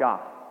hands-off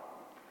God.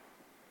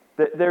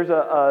 There's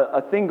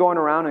a thing going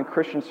around in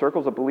Christian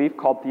circles, a belief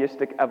called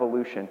theistic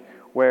evolution,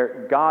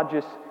 where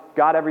God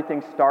got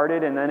everything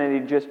started and then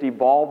it just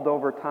evolved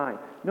over time.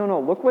 No,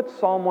 look what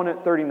Psalm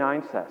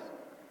 139 says.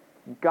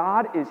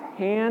 God is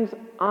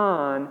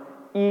hands-on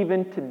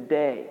even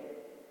today,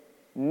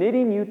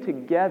 knitting you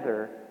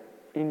together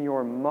in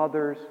your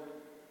mother's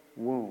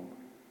womb.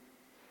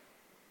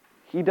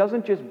 He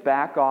doesn't just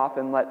back off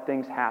and let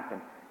things happen.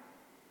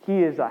 He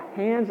is a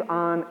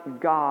hands-on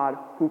God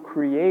who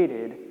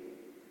created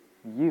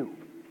you.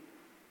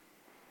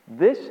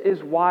 This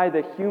is why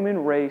the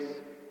human race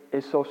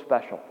is so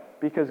special,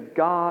 because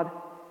God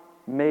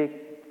made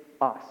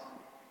us.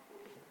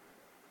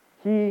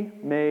 He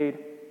made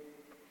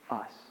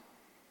us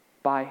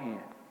by hand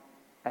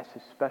as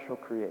His special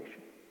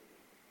creation.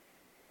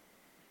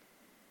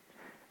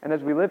 And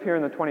as we live here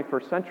in the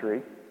 21st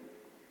century,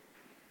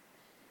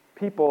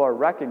 people are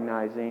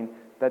recognizing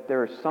that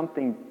there is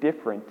something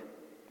different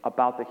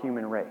about the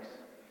human race.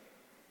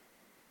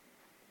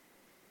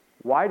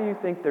 Why do you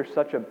think there's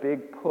such a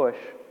big push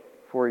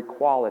for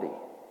equality,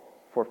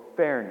 for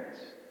fairness?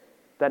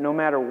 That no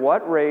matter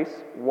what race,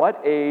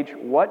 what age,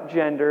 what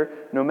gender,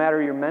 no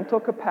matter your mental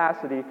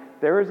capacity,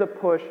 there is a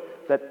push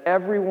that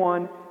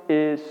everyone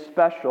is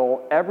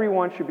special,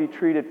 everyone should be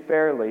treated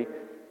fairly.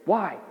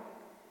 Why?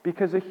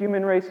 Because the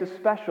human race is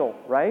special,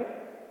 right?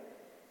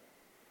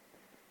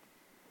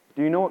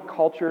 Do you know what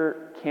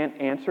culture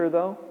can't answer,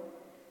 though?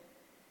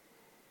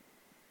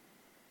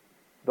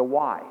 The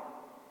why.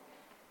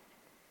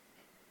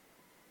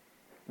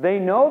 They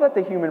know that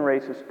the human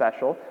race is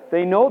special.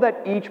 They know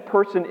that each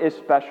person is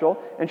special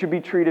and should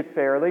be treated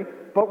fairly.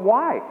 But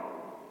why?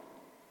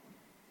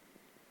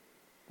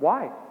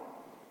 Why?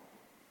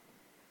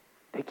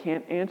 They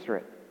can't answer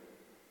it.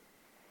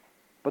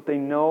 But they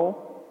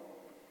know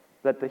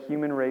that the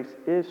human race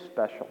is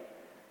special.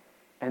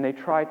 And they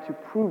try to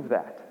prove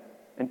that.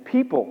 And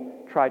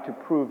people try to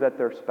prove that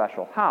they're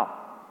special. How?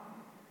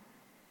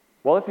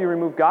 Well, if you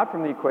remove God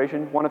from the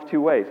equation, one of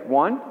two ways.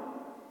 One,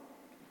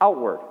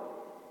 outward.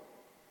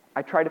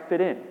 I try to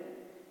fit in.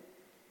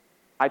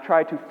 I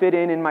try to fit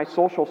in my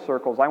social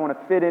circles. I want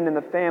to fit in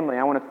the family.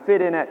 I want to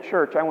fit in at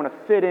church. I want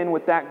to fit in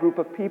with that group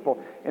of people.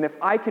 And if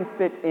I can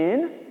fit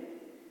in,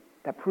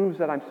 that proves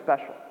that I'm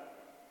special.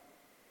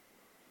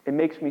 It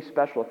makes me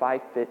special if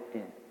I fit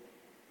in.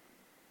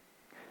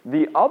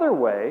 The other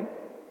way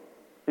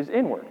is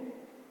inward.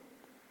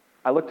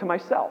 I look to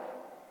myself.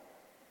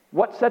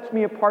 What sets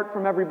me apart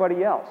from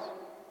everybody else?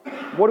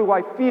 What do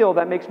I feel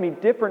that makes me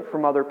different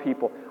from other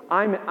people?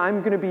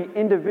 I'm going to be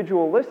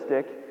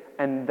individualistic,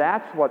 and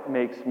that's what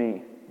makes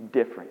me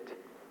different.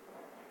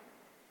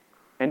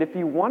 And if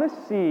you want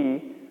to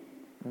see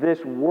this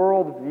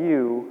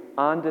worldview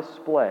on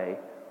display,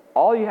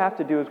 all you have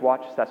to do is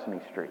watch Sesame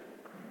Street.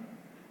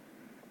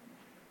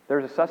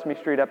 There's a Sesame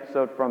Street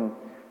episode from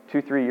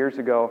 2-3 years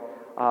ago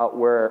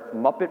where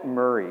Muppet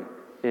Murray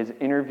is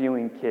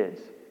interviewing kids.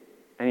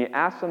 And he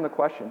asks them the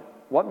question,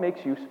 what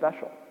makes you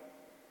special?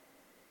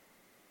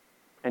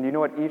 And you know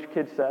what each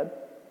kid said?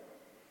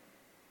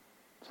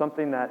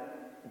 Something that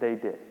they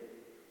did.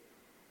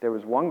 There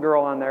was one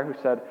girl on there who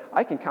said,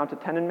 I can count to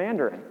 10 in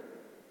Mandarin.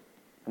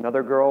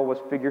 Another girl was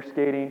figure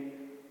skating.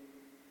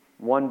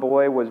 One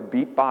boy was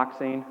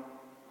beatboxing.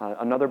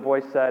 Another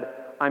boy said,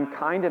 I'm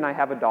kind and I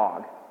have a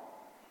dog.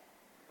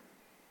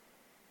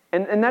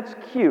 And that's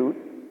cute.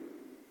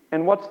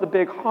 And what's the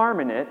big harm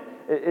in it?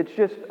 It's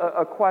just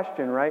a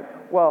question, right?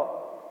 Well,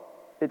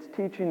 it's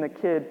teaching the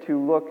kid to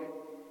look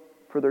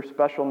for their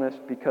specialness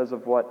because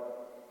of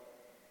what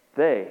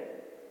they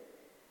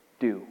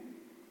do,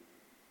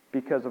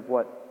 because of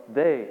what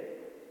they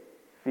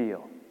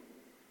feel.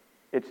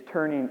 It's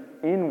turning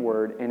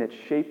inward and it's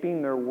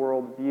shaping their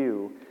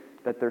worldview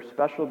that they're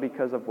special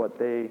because of what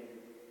they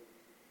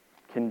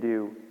can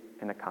do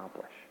and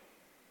accomplish.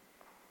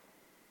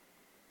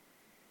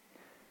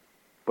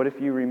 But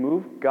if you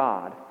remove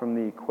God from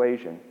the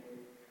equation,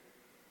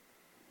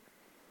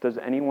 does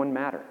anyone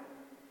matter?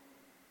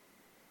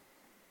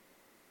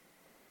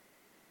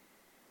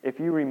 If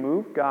you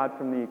remove God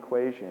from the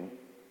equation,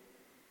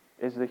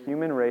 is the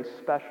human race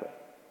special?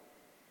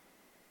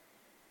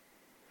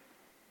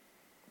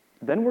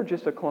 Then we're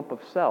just a clump of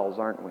cells,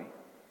 aren't we?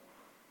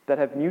 That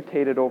have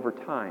mutated over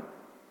time.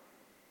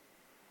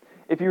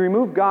 If you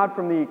remove God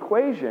from the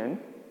equation,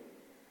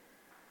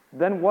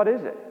 then what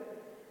is it?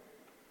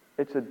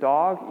 It's a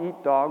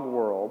dog-eat-dog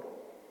world,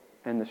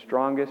 and the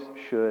strongest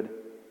should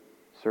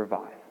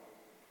survive.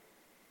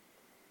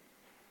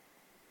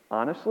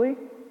 Honestly,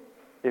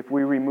 if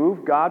we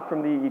remove God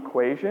from the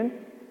equation,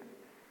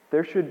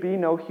 there should be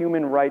no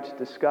human rights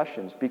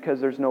discussions because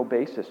there's no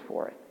basis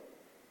for it.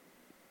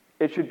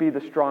 It should be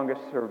the strongest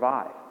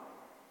survive.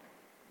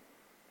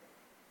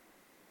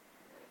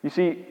 You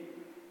see,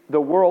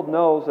 the world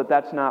knows that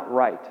that's not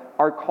right.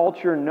 Our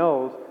culture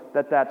knows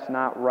that that's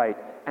not right.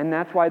 And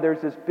that's why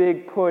there's this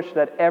big push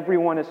that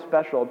everyone is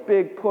special, a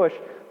big push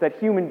that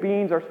human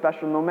beings are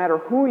special no matter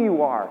who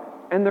you are.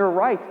 And they're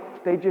right.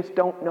 They just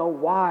don't know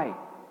why.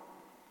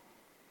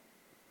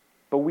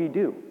 But we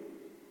do.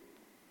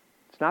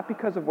 It's not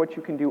because of what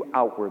you can do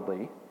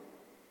outwardly.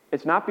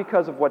 It's not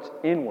because of what's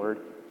inward,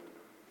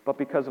 but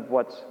because of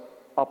what's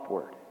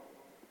upward.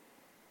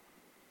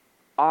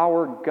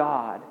 Our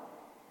God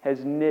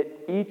has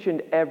knit each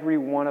and every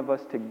one of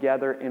us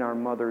together in our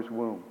mother's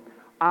womb.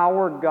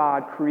 Our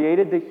God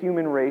created the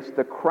human race,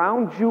 the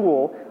crown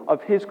jewel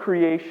of His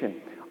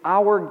creation.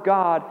 Our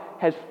God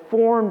has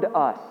formed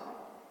us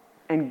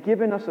and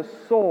given us a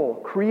soul,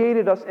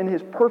 created us in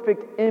His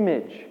perfect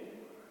image.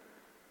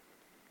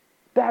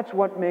 That's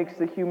what makes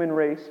the human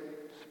race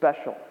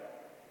special.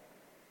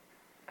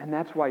 And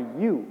that's why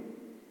you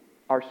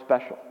are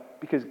special,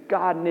 because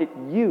God knit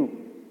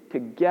you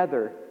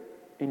together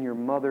in your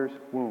mother's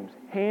wombs.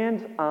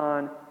 Hands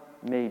on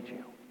made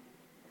you.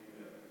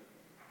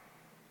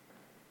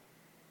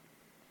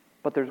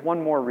 But there's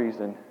one more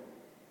reason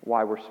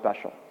why we're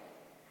special.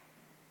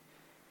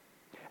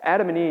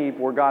 Adam and Eve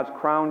were God's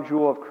crown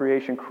jewel of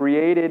creation,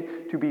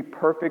 created to be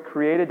perfect,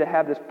 created to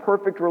have this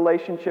perfect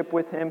relationship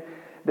with Him.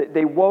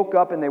 They woke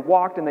up and they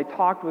walked and they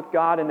talked with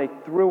God and they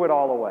threw it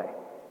all away.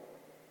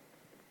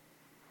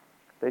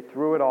 They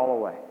threw it all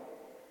away.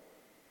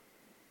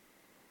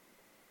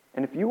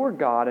 And if you were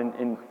God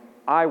and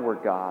I were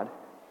God,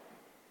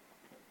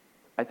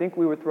 I think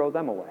we would throw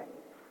them away.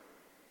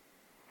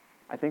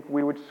 I think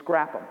we would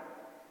scrap them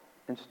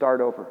and start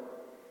over.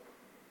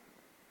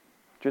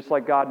 Just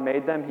like God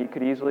made them, He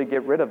could easily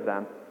get rid of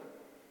them,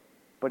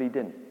 but He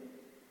didn't.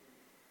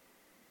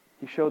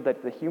 He showed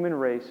that the human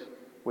race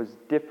was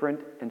different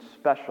and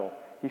special.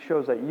 He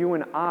shows that you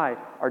and I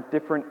are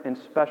different and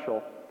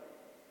special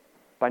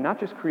by not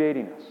just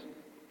creating us,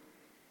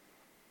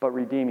 but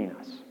redeeming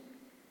us.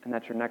 And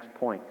that's your next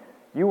point.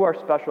 You are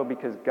special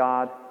because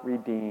God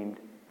redeemed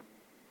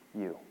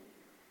you.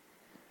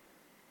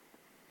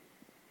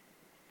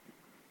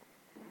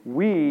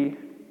 We,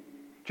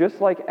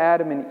 just like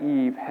Adam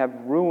and Eve, have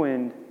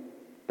ruined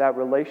that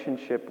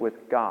relationship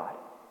with God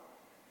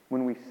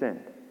when we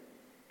sinned.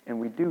 And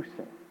we do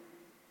sin.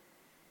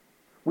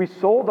 We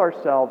sold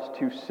ourselves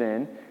to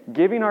sin,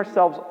 giving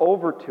ourselves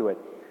over to it.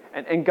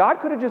 And God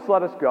could have just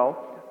let us go,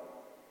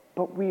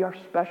 but we are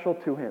special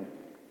to Him.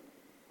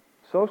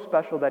 So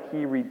special that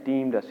He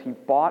redeemed us. He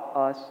bought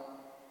us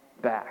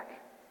back.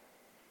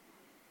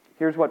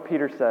 Here's what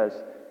Peter says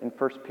in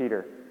 1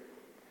 Peter.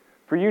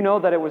 For you know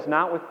that it was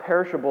not with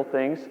perishable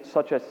things,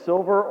 such as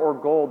silver or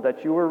gold,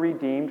 that you were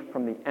redeemed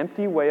from the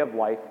empty way of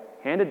life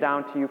handed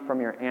down to you from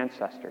your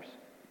ancestors,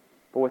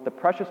 but with the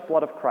precious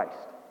blood of Christ,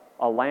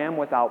 a lamb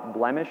without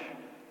blemish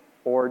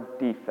or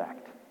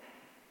defect.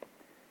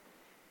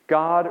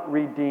 God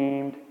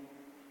redeemed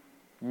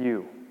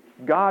you.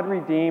 God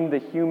redeemed the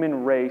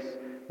human race,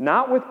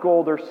 not with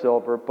gold or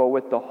silver, but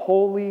with the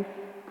holy,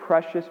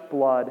 precious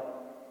blood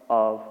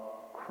of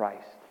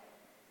Christ.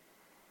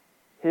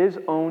 His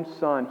own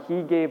Son,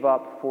 He gave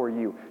up for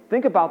you.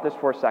 Think about this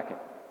for a second.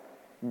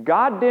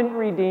 God didn't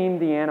redeem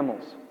the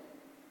animals.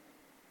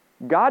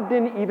 God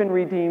didn't even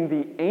redeem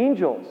the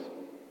angels.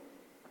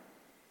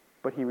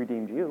 But He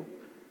redeemed you.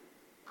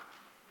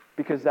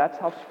 Because that's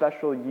how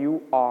special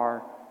you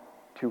are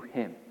to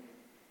Him.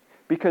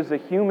 Because the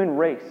human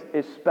race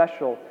is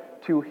special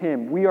to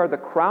Him. We are the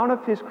crown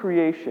of His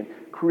creation,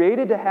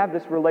 created to have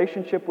this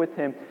relationship with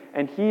Him,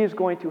 and He is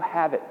going to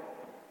have it.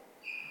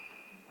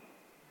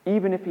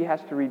 Even if He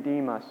has to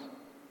redeem us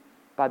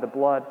by the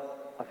blood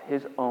of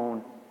His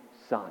own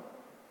Son.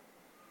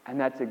 And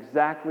that's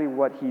exactly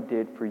what he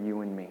did for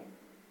you and me.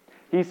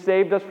 He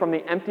saved us from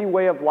the empty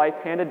way of life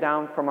handed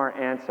down from our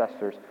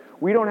ancestors.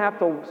 We don't have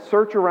to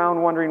search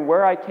around wondering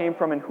where I came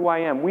from and who I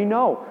am. We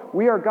know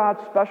we are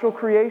God's special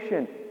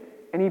creation,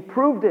 and he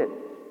proved it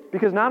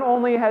because not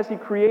only has he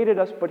created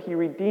us, but he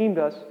redeemed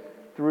us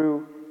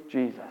through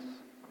Jesus.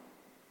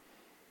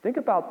 Think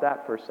about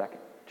that for a second.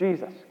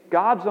 Jesus,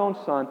 God's own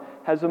Son,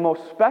 has the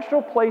most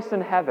special place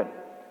in heaven,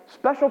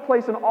 special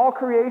place in all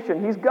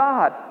creation. He's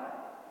God.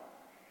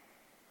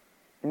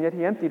 And yet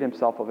he emptied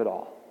himself of it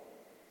all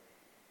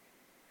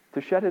to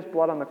shed his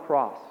blood on the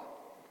cross,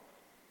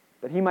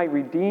 that he might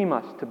redeem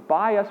us, to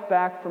buy us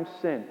back from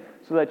sin,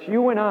 so that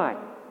you and I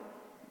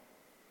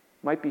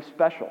might be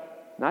special,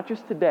 not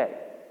just today,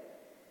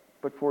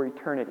 but for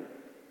eternity.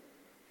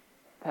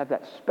 To have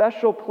that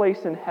special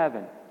place in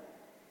heaven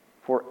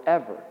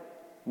forever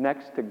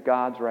next to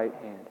God's right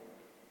hand.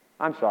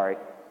 I'm sorry.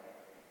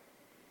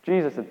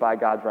 Jesus is by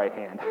God's right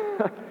hand.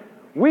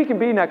 We can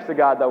be next to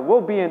God, though.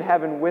 We'll be in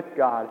heaven with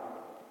God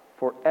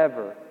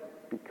forever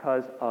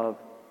because of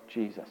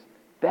Jesus.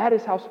 That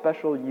is how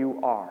special you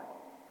are.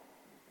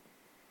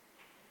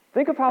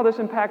 Think of how this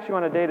impacts you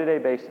on a day-to-day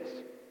basis.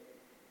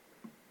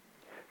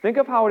 Think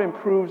of how it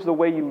improves the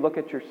way you look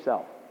at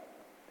yourself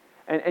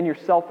and your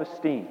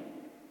self-esteem.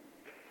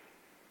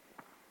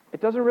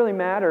 It doesn't really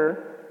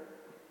matter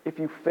if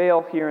you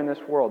fail here in this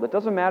world. It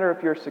doesn't matter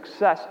if you're a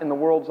success in the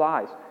world's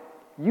eyes.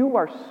 You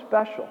are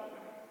special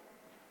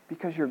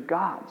because you're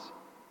God's.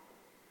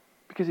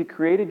 Because he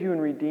created you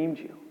and redeemed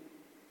you.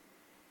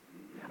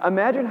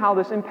 Imagine how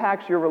this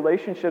impacts your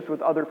relationships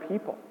with other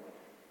people.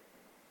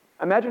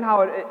 Imagine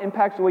how it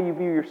impacts the way you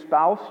view your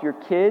spouse, your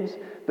kids,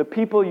 the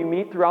people you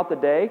meet throughout the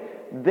day.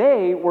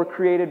 They were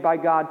created by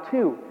God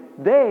too.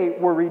 They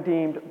were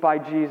redeemed by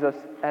Jesus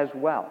as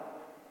well.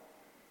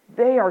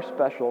 They are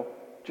special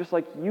just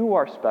like you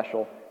are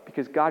special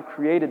because God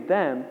created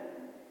them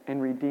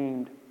and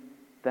redeemed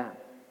them.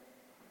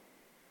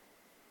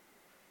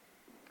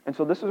 And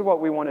so this is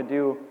what we want to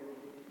do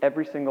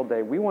every single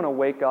day. We want to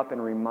wake up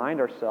and remind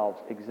ourselves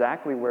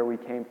exactly where we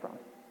came from.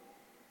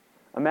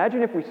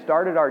 Imagine if we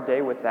started our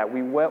day with that.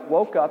 We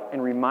woke up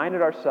and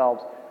reminded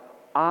ourselves,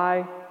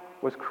 I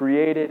was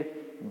created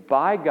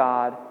by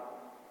God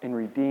and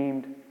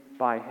redeemed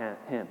by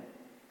him.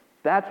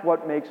 That's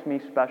what makes me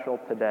special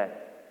today.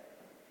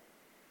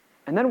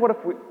 And then what if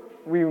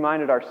we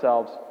reminded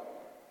ourselves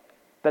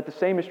that the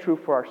same is true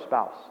for our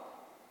spouse?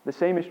 The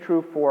same is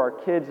true for our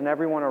kids and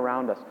everyone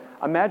around us.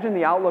 Imagine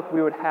the outlook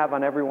we would have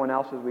on everyone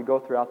else as we go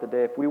throughout the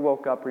day if we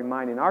woke up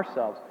reminding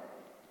ourselves,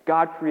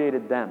 God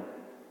created them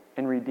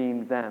and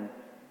redeemed them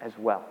as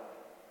well.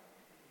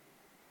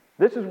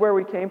 This is where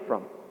we came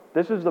from.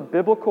 This is the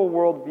biblical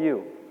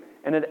worldview,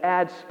 and it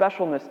adds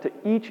specialness to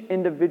each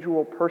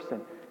individual person.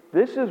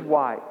 This is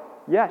why,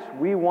 yes,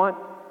 we want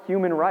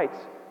human rights,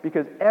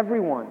 because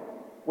everyone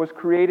was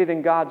created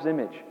in God's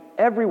image.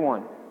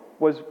 Everyone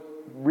was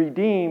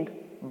redeemed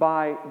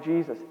by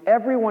Jesus.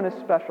 Everyone is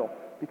special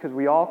because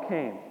we all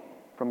came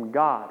from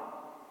God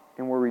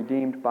and were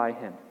redeemed by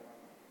him.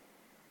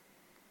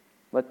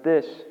 Let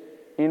this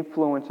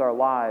influence our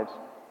lives,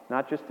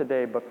 not just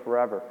today, but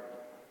forever.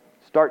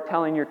 Start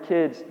telling your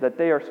kids that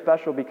they are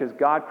special because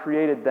God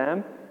created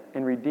them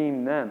and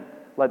redeemed them.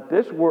 Let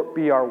this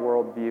be our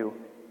worldview,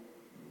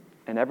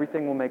 and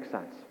everything will make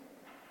sense.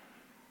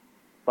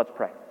 Let's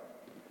pray.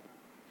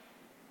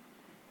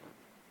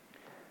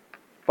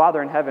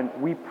 Father in heaven,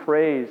 we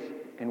praise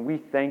and we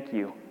thank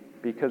you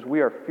because we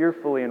are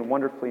fearfully and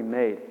wonderfully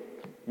made.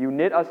 You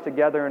knit us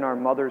together in our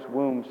mother's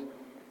wombs,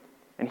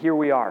 and here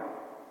we are,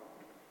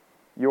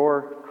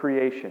 your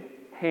creation,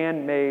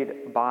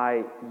 handmade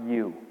by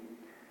you.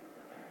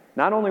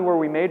 Not only were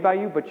we made by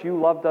you, but you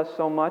loved us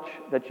so much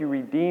that you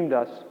redeemed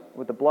us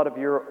with the blood of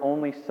your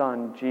only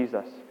Son,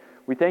 Jesus.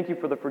 We thank you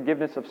for the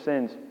forgiveness of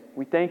sins.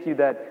 We thank you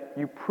that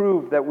you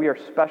prove that we are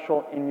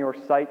special in your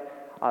sight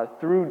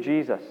through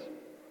Jesus.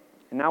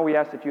 And now we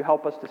ask that you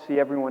help us to see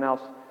everyone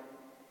else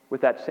with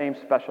that same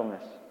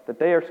specialness, that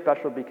they are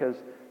special because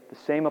the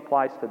same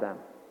applies to them.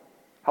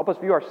 Help us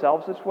view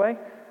ourselves this way,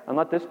 and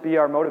let this be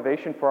our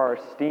motivation for our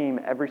esteem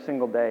every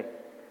single day.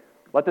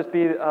 Let this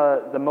be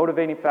the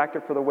motivating factor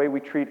for the way we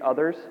treat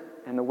others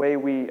and the way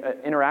we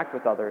interact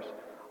with others,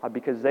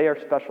 because they are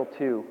special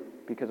too,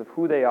 because of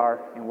who they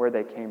are and where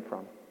they came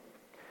from.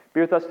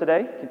 Be with us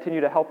today.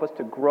 Continue to help us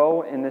to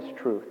grow in this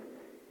truth.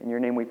 In your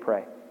name we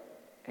pray.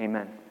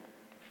 Amen.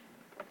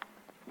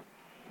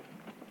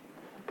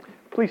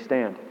 Please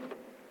stand.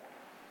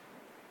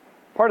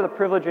 Part of the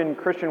privilege in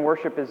Christian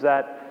worship is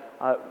that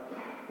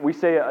we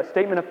say a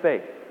statement of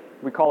faith.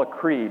 We call it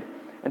creed.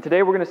 And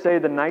today we're going to say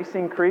the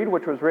Nicene Creed,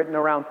 which was written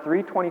around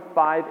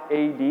 325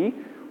 AD,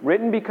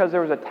 written because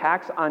there was a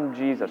tax on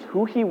Jesus,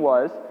 who he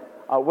was.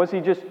 Was he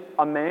just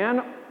a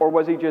man or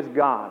was he just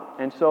God?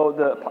 And so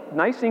the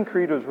Nicene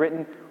Creed was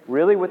written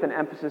really with an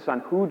emphasis on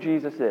who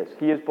Jesus is.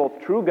 He is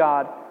both true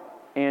God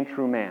and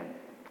true man.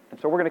 And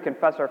so we're going to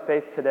confess our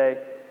faith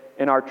today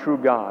in our true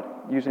God,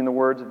 using the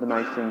words of the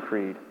Nicene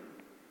Creed.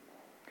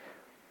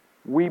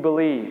 We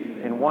believe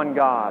in one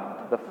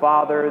God, the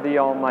Father, the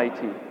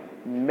Almighty,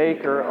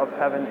 maker of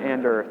heaven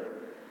and earth,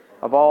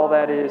 of all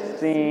that is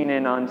seen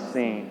and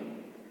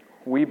unseen.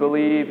 We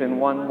believe in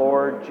one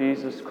Lord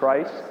Jesus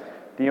Christ,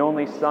 the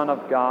only Son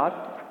of God,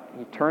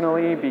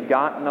 eternally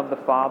begotten of the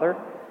Father,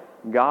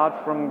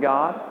 God from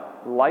God,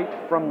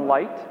 light from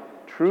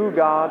light, true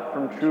God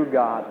from true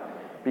God,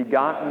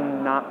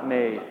 begotten, not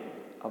made,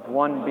 of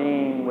one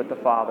being with the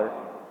Father.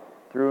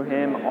 Through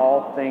him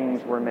all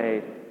things were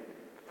made.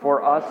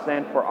 For us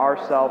and for our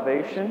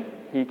salvation,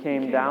 he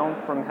came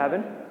down from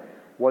heaven,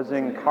 was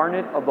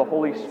incarnate of the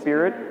Holy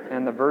Spirit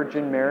and the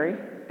Virgin Mary,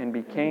 and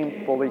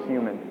became fully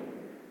human.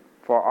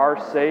 For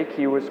our sake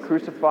he was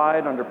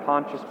crucified under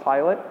Pontius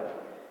Pilate.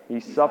 He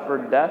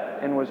suffered death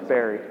and was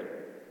buried.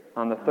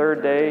 On the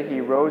third day he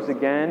rose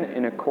again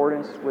in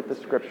accordance with the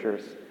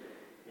Scriptures.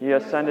 He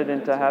ascended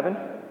into heaven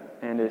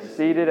and is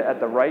seated at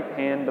the right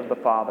hand of the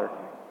Father.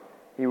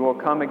 He will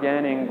come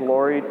again in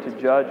glory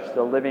to judge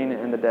the living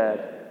and the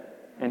dead,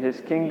 and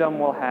his kingdom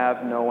will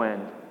have no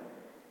end.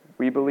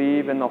 We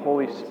believe in the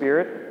Holy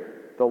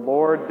Spirit, the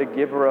Lord, the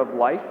giver of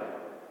life,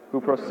 who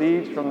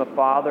proceeds from the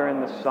Father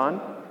and the Son,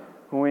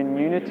 who in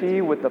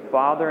unity with the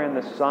Father and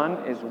the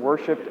Son is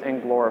worshipped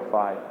and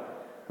glorified,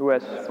 who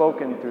has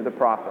spoken through the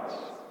prophets.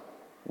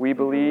 We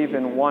believe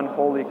in one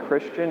holy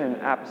Christian and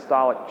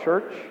apostolic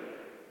church.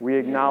 We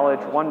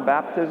acknowledge one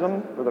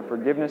baptism for the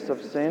forgiveness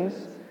of sins.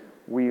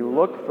 We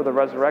look for the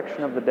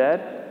resurrection of the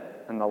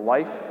dead and the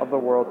life of the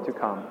world to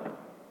come.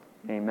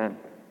 Amen.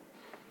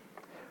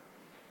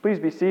 Please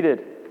be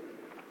seated.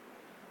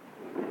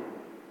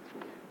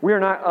 We are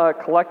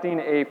not collecting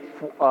a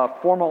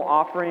formal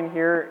offering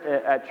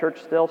here at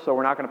church still, so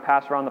we're not going to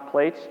pass around the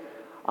plates.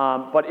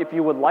 But if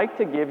you would like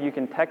to give, you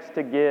can text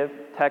to give.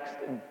 Text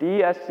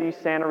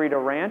DSC Santa Rita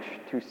Ranch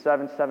to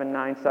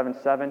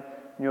 77977, and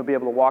you'll be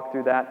able to walk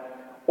through that.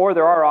 Or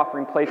there are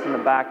offering plates in the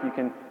back. You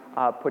can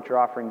put your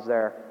offerings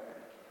there.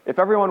 If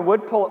everyone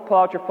would pull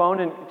out your phone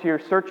into your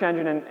search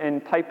engine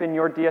and type in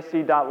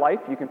yourdsc.life,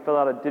 you can fill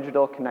out a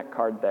digital Connect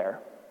card there.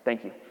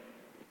 Thank you.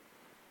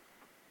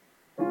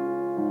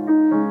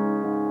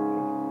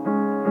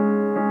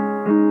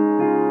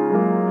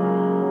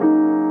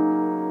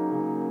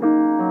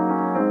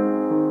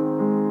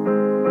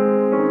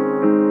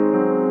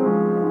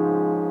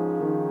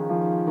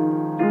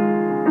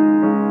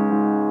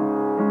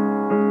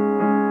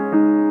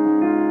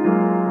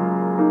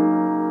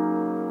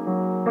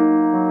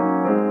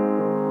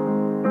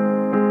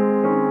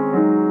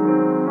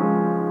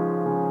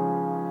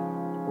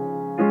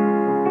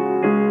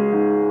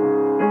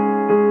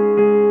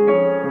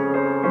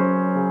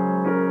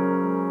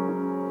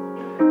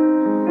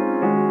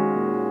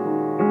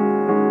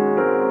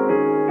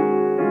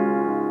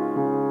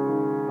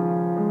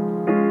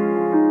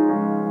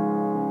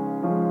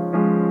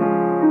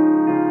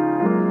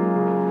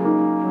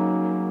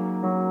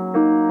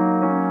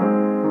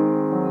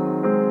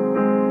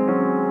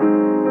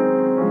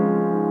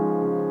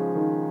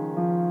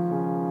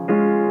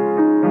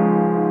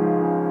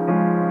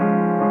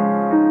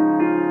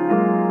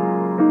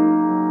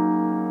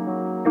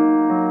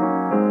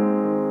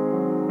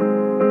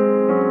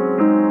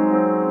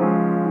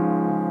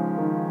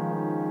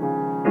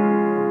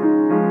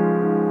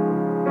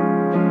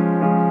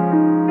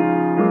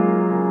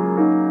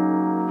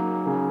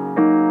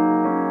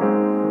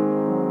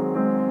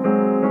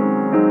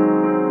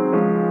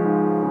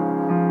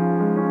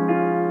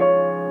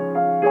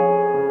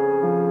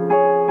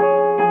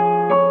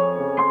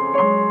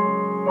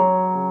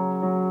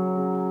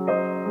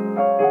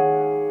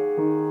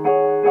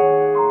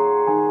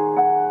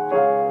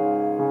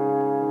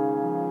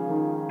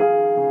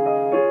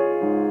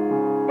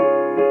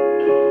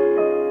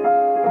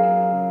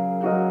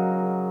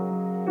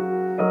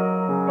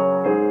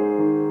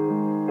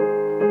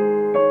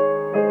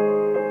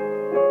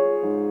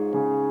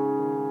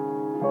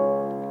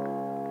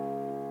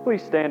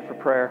 Please stand for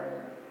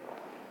prayer.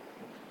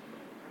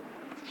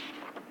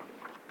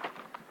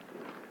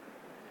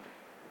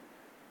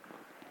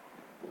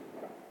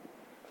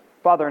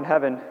 Father in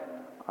heaven,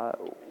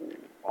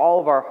 all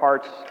of our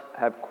hearts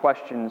have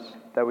questions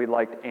that we'd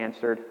like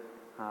answered.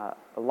 A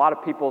lot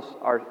of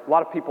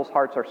people's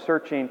hearts are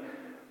searching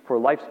for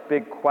life's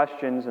big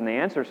questions and the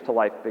answers to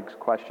life's big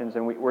questions,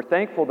 and we're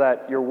thankful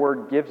that your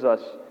word gives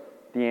us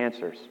the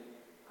answers.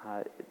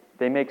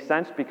 They make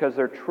sense because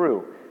they're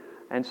true.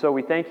 And so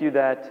we thank you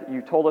that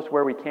you told us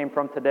where we came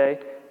from today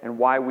and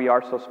why we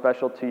are so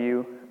special to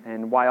you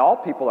and why all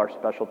people are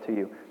special to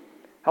you.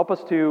 Help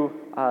us to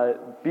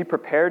be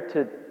prepared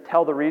to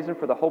tell the reason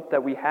for the hope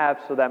that we have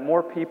so that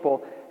more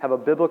people have a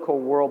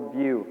biblical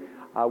worldview,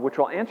 which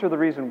will answer the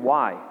reason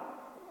why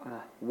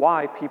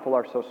people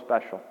are so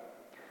special.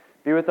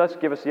 Be with us,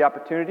 give us the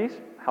opportunities,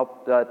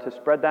 help to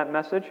spread that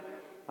message,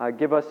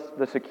 give us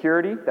the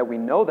security that we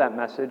know that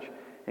message,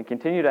 and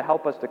continue to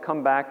help us to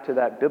come back to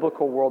that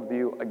biblical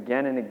worldview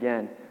again and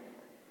again,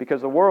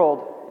 because the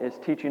world is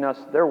teaching us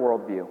their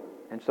worldview.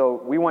 And so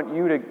we want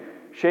you to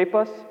shape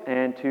us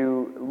and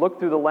to look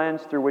through the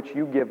lens through which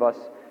you give us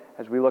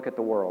as we look at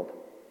the world.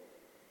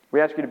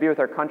 We ask you to be with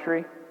our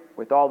country,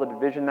 with all the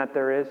division that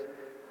there is.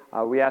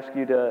 We ask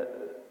you to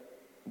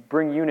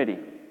bring unity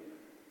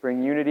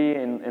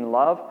in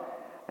love,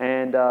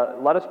 and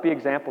let us be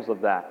examples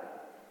of that.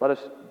 Let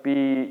us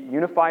be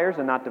unifiers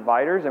and not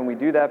dividers, and we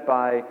do that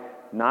by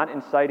not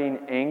inciting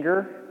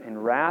anger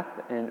and wrath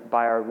and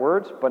by our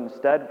words, but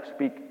instead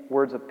speak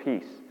words of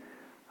peace.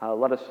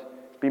 Let us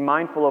be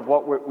mindful of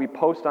what we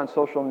post on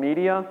social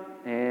media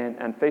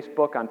and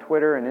Facebook, on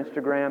Twitter and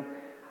Instagram,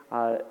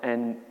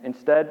 and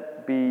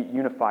instead be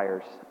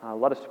unifiers.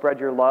 Let us spread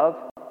your love,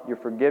 your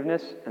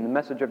forgiveness, and the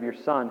message of your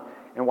Son,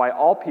 and why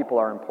all people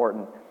are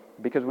important,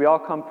 because we all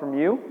come from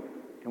you,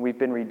 and we've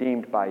been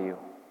redeemed by you.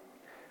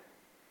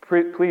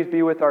 Please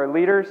be with our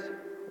leaders.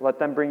 Let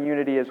them bring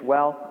unity as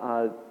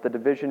well. The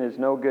division is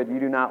no good. You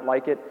do not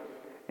like it.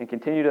 And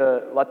continue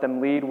to let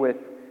them lead with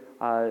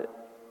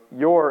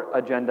your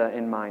agenda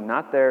in mind,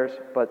 not theirs,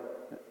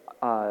 but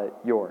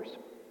yours.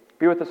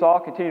 Be with us all.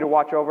 Continue to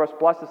watch over us.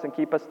 Bless us and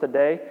keep us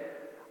today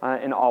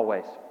and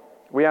always.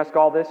 We ask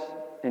all this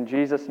in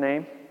Jesus'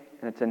 name,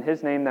 and it's in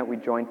His name that we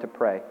join to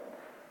pray.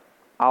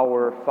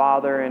 Our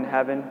Father in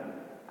heaven,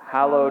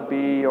 hallowed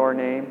be your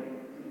name.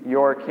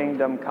 Your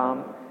kingdom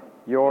come.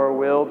 Your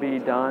will be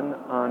done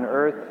on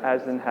earth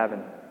as in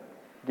heaven.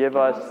 Give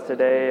us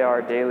today our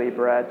daily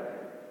bread.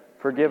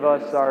 Forgive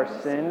us our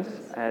sins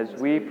as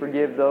we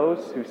forgive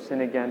those who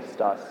sin against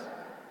us.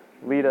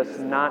 Lead us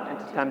not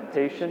into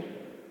temptation,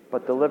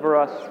 but deliver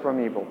us from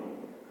evil.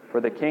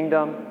 For the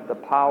kingdom, the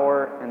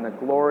power, and the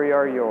glory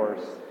are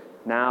yours,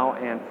 now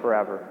and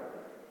forever.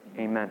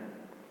 Amen.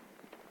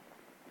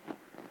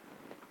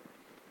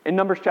 In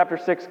Numbers chapter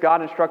 6,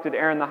 God instructed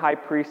Aaron the high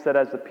priest that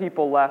as the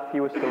people left, he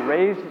was to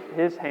raise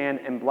his hand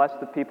and bless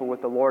the people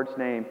with the Lord's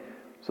name,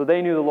 so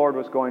they knew the Lord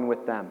was going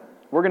with them.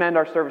 We're going to end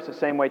our service the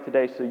same way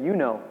today, so you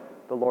know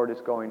the Lord is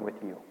going with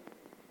you.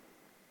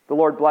 The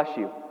Lord bless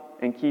you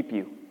and keep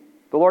you.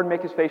 The Lord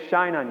make His face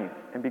shine on you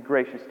and be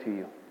gracious to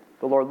you.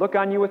 The Lord look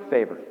on you with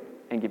favor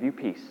and give you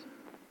peace.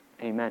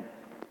 Amen.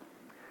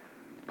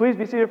 Please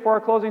be seated for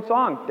our closing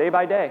song, Day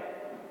by Day.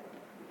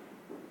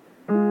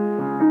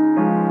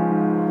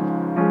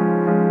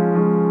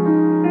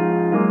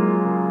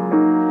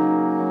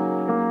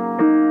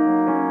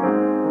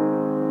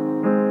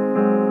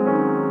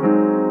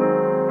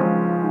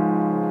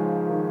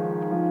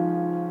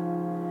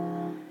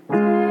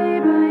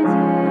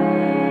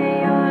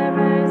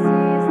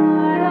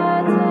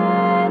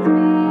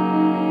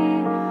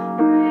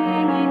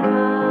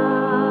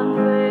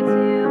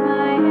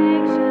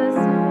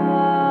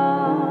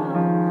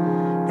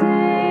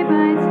 Day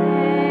by day.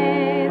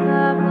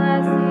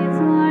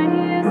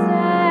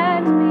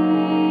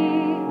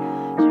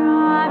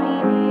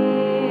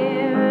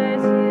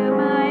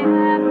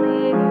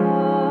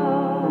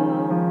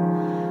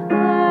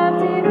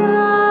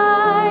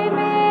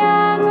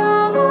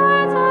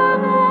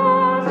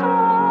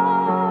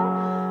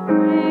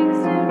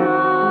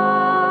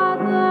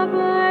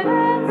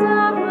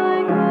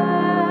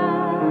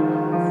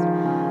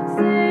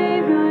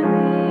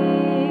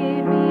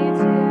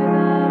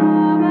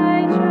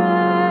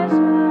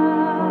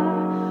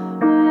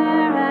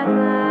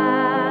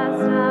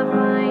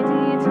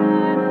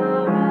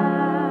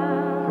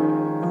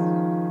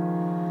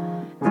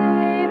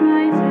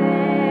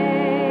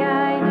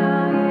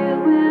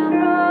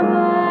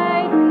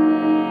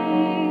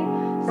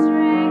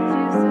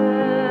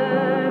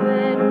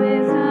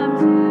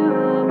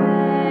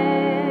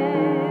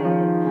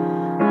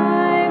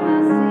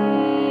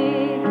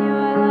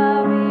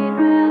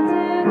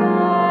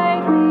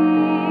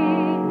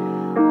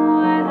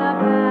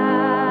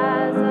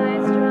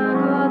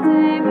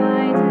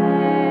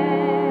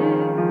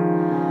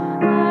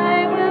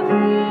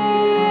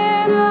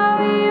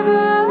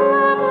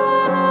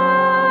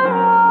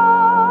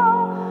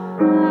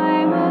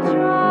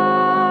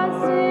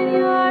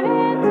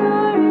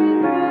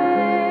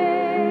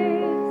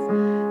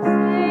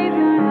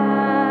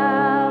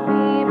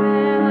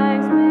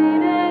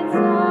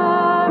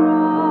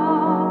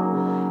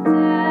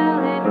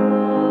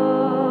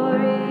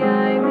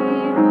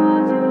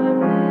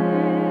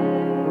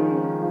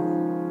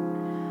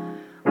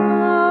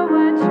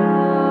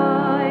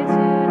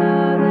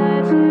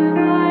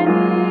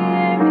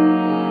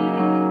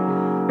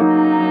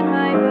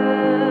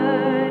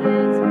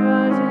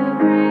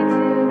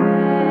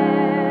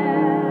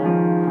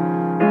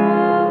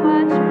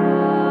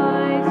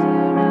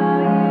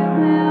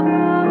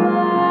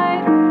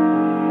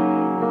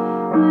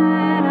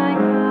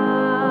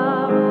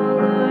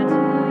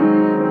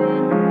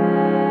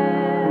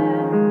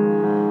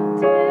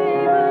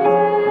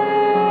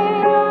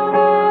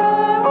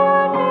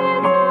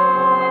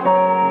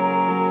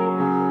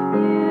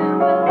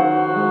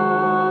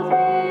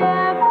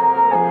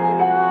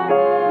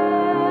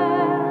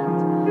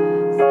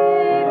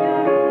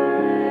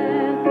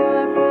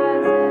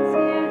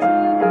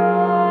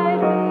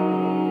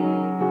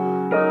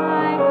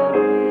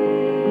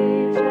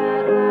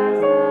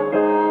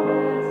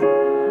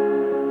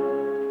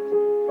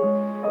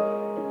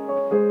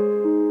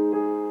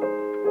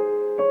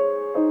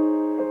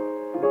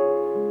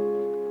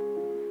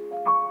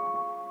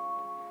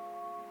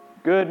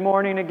 Good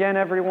morning again,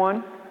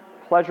 everyone.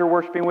 Pleasure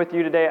worshiping with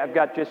you today. I've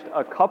got just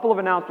a couple of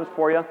announcements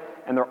for you,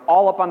 and they're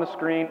all up on the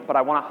screen, but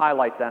I want to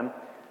highlight them.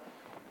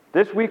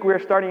 This week, we are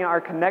starting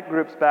our Connect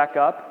groups back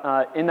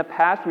up. In the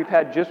past, we've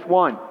had just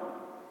one.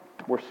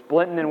 We're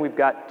splitting, and we've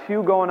got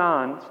two going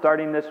on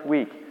starting this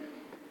week.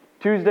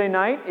 Tuesday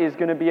night is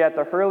going to be at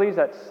the Hurleys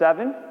at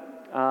 7.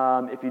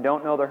 If you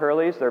don't know the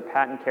Hurleys, they're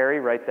Pat and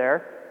Carrie right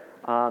there.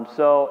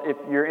 So if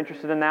you're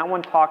interested in that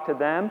one, talk to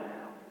them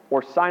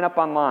or sign up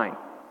online.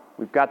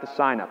 We've got the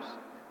sign-ups.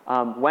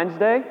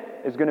 Wednesday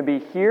is going to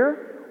be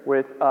here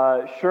with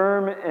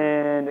Sherm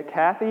and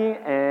Kathy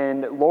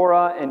and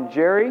Laura and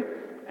Jerry,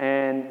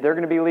 and they're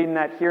going to be leading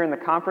that here in the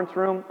conference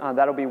room.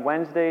 That'll be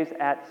Wednesdays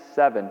at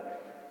 7.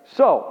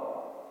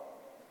 So,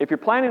 if you're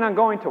planning on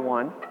going to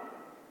one,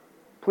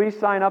 please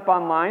sign up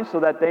online so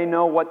that they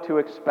know what to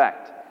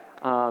expect.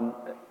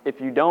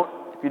 If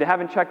you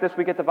haven't checked this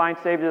week at Divine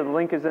Savior, the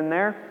link is in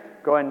there.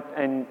 Go ahead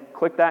and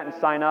click that and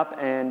sign up,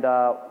 and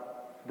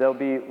they'll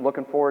be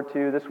looking forward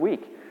to this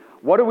week.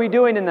 What are we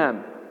doing in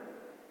them?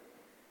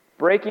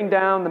 Breaking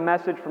down the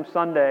message from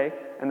Sunday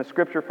and the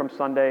scripture from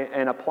Sunday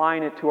and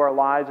applying it to our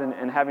lives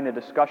and having a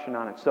discussion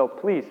on it. So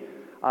please,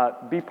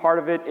 be part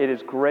of it. It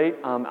is great.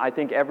 I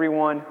think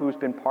everyone who's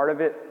been part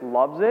of it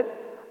loves it,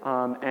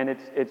 and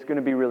it's going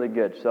to be really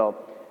good. So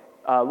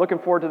looking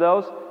forward to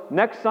those.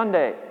 Next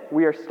Sunday,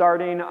 we are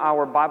starting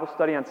our Bible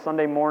study on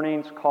Sunday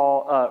mornings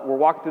we're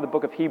walking through the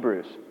book of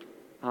Hebrews.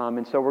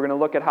 And so we're going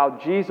to look at how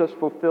Jesus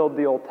fulfilled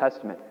the Old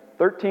Testament.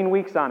 13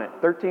 weeks on it.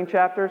 13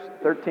 chapters,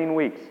 13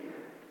 weeks.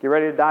 Get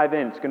ready to dive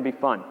in. It's going to be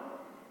fun.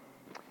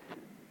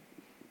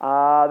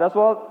 That's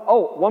all.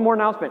 Oh, one more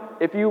announcement.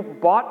 If you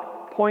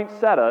bought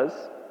poinsettias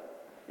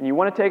and you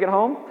want to take it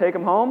home, take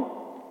them home.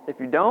 If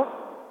you don't,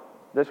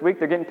 this week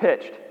they're getting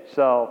pitched.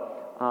 So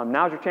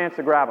now's your chance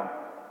to grab them.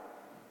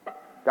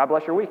 God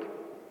bless your week.